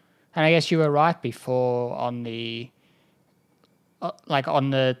 And I guess you were right before on the on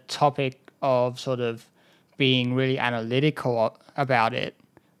the topic of sort of being really analytical about it,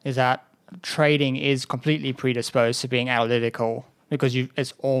 is that trading is completely predisposed to being analytical, because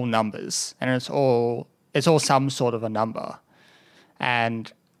it's all numbers, and it's all some sort of a number,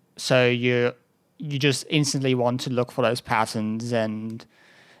 and so you just instantly want to look for those patterns and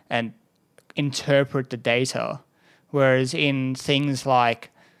interpret the data. Whereas in things like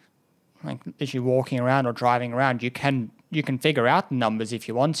if you're walking around or driving around, you can figure out the numbers if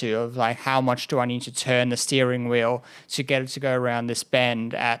you want to, of like how much do I need to turn the steering wheel to get it to go around this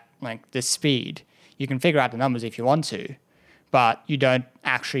bend at like this speed. You can figure out the numbers if you want to, but you don't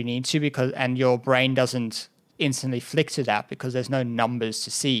actually need to, and your brain doesn't instantly flick to that because there's no numbers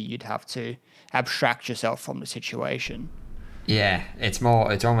to see. You'd have to abstract yourself from the situation. Yeah, it's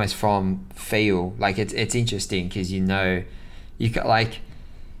almost from feel. Like it's interesting because you got like,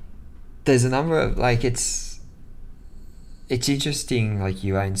 there's a number of like, it's interesting, like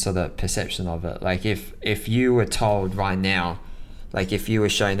your own sort of perception of it. Like if you were told right now, like if you were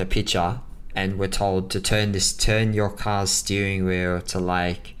shown a picture and were told to turn your car's steering wheel to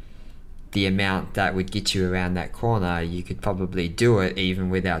like the amount that would get you around that corner, you could probably do it even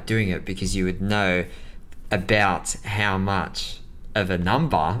without doing it, because you would know about how much of a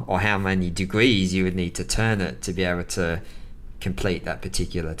number or how many degrees you would need to turn it to be able to complete that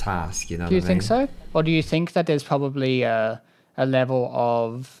particular task. You know do you think so? Or do you think that there's probably a level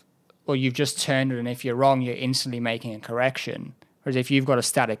of, or you've just turned it and if you're wrong, you're instantly making a correction? Whereas if you've got a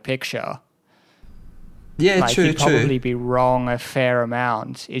static picture, Yeah, like true, you'd probably be wrong a fair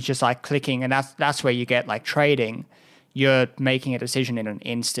amount. It's just like clicking, and that's where you get like trading. You're making a decision in an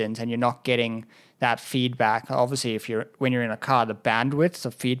instant, and you're not getting that feedback. Obviously, when you're in a car, the bandwidth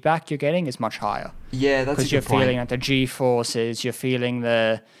of feedback you're getting is much higher. Yeah, that's a because you're good point. feeling like the G forces, you're feeling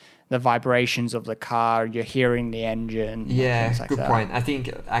the vibrations of the car, you're hearing the engine. Yeah, things like good that. point. I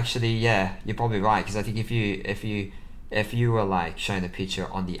think actually, yeah, you're probably right, because I think if you were like shown a picture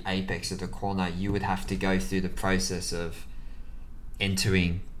on the apex of the corner, you would have to go through the process of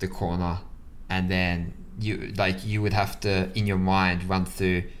entering the corner, and then you would have to in your mind run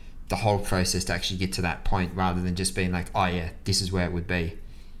through the whole process to actually get to that point, rather than just being like, oh yeah, this is where it would be.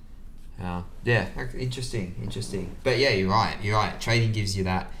 Yeah, interesting. But yeah, you're right. Trading gives you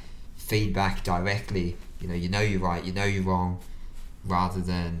that feedback directly. You know you're right, you know you're wrong, rather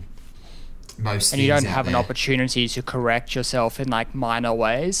than most. And you don't have an opportunity to correct yourself in like minor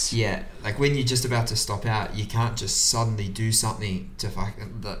ways. Yeah, like when you're just about to stop out, you can't just suddenly do something to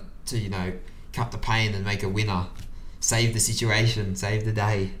cut the pain and make a winner, save the situation, save the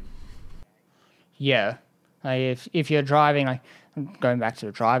day. Yeah, like if you're driving, like going back to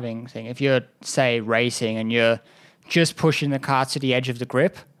the driving thing, if you're say racing and you're just pushing the car to the edge of the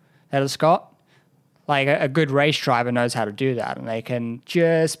grip that it's got, like a good race driver knows how to do that, and they can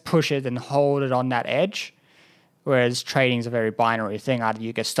just push it and hold it on that edge. Whereas trading is a very binary thing. Either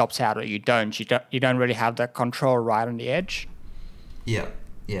you get stopped out or you don't. You don't really have that control right on the edge. Yeah,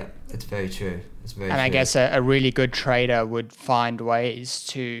 it's very true. I guess a really good trader would find ways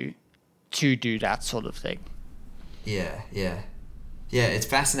to do that sort of thing. Yeah, it's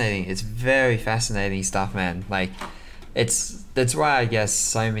fascinating. It's very fascinating stuff, man. Like, that's why I guess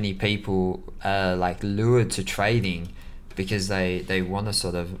so many people are like lured to trading, because they want to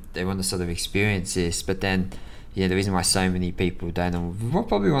sort of experience this. But then, yeah, the reason why so many people don't, and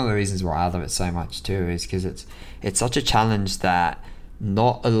probably one of the reasons why I love it so much too, is because it's such a challenge that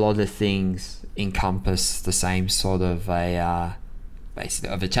not a lot of things encompass the same sort of a basically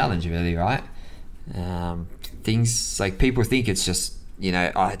of a challenge, really, right? Things like people think it's just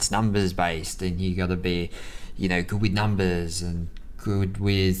it's numbers based, and you got to be good with numbers and good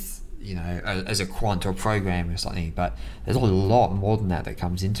with as a quant or programmer or something. But there's a lot more than that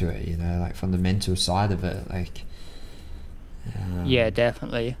comes into it, like from the mental side of it, like yeah,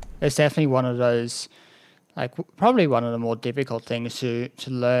 definitely. It's definitely one of those, like probably one of the more difficult things to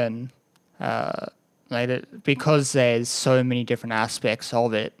learn, because there's so many different aspects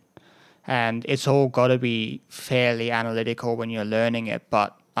of it, and it's all got to be fairly analytical when you're learning it,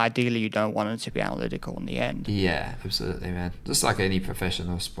 but ideally you don't want it to be analytical in the end. Yeah, absolutely, man. Just like any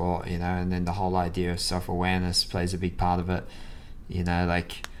professional sport, and then the whole idea of self-awareness plays a big part of it.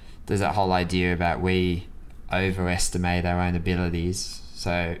 Like there's that whole idea about we overestimate our own abilities.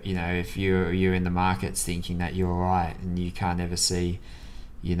 So, if you're in the markets thinking that you're right, and you can't ever see,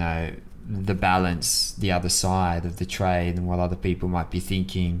 the balance, the other side of the trade, and what other people might be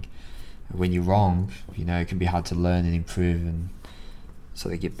thinking when you're wrong, it can be hard to learn and improve and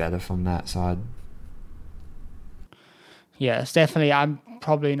sort of get better from that side. Yeah, it's definitely, I'm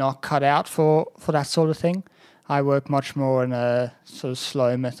probably not cut out for that sort of thing. I work much more in a sort of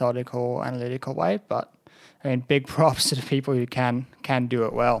slow, methodical, analytical way, but I mean, big props to the people who can do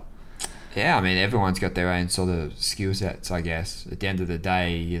it well. Yeah, I mean, everyone's got their own sort of skill sets, I guess. At the end of the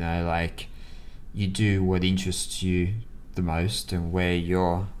day, like you do what interests you the most and where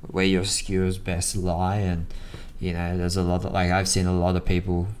your skills best lie. And there's a lot of, like, I've seen a lot of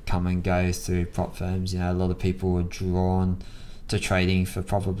people come and go through prop firms. A lot of people are drawn to trading for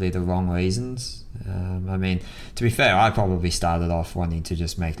probably the wrong reasons. I mean, to be fair, I probably started off wanting to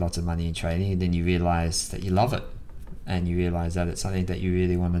just make lots of money in trading, and then you realize that you love it, and you realize that it's something that you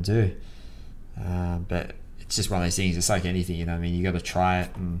really want to do. But it's just one of those things. It's like anything, you got to try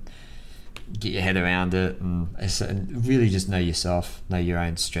it and get your head around it, and really just know yourself, know your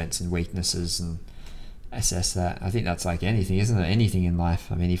own strengths and weaknesses, and assess that. I think that's like anything, isn't it? Anything in life.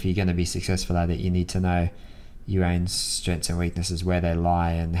 I mean, if you're going to be successful at it, you need to know your own strengths and weaknesses, where they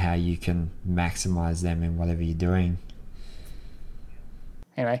lie, and how you can maximize them in whatever you're doing.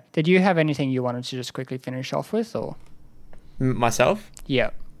 Anyway, did you have anything you wanted to just quickly finish off with, or? Myself?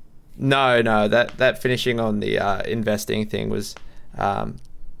 Yeah. No, that finishing on the investing thing was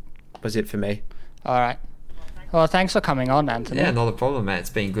it for me. All right. Well, thanks for coming on, Anthony. Yeah, not a problem, mate. It's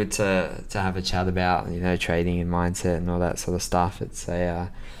been good to have a chat about trading and mindset and all that sort of stuff. It's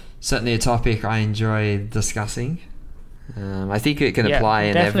certainly a topic I enjoy discussing. I think it can apply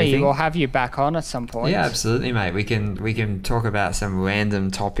in everything. Definitely, we'll have you back on at some point. Yeah, absolutely, mate. We can talk about some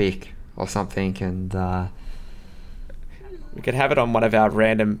random topic or something, and we could have it on one of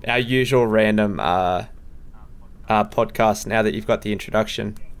our usual random podcast now that you've got the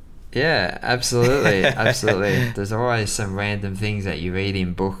introduction. Yeah, absolutely, absolutely. There's always some random things that you read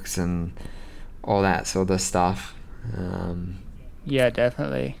in books and all that sort of stuff. Yeah,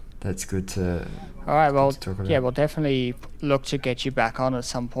 definitely. That's good to. All right, well, talk about. yeah, we'll definitely look to get you back on at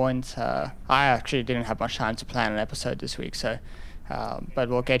some point. I actually didn't have much time to plan an episode this week, so but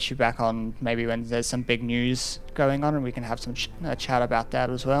we'll get you back on maybe when there's some big news going on, and we can have some chat about that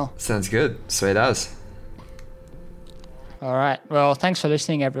as well. Sounds good. Sweet as. All right. Well, thanks for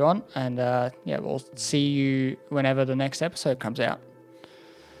listening, everyone, and yeah, we'll see you whenever the next episode comes out.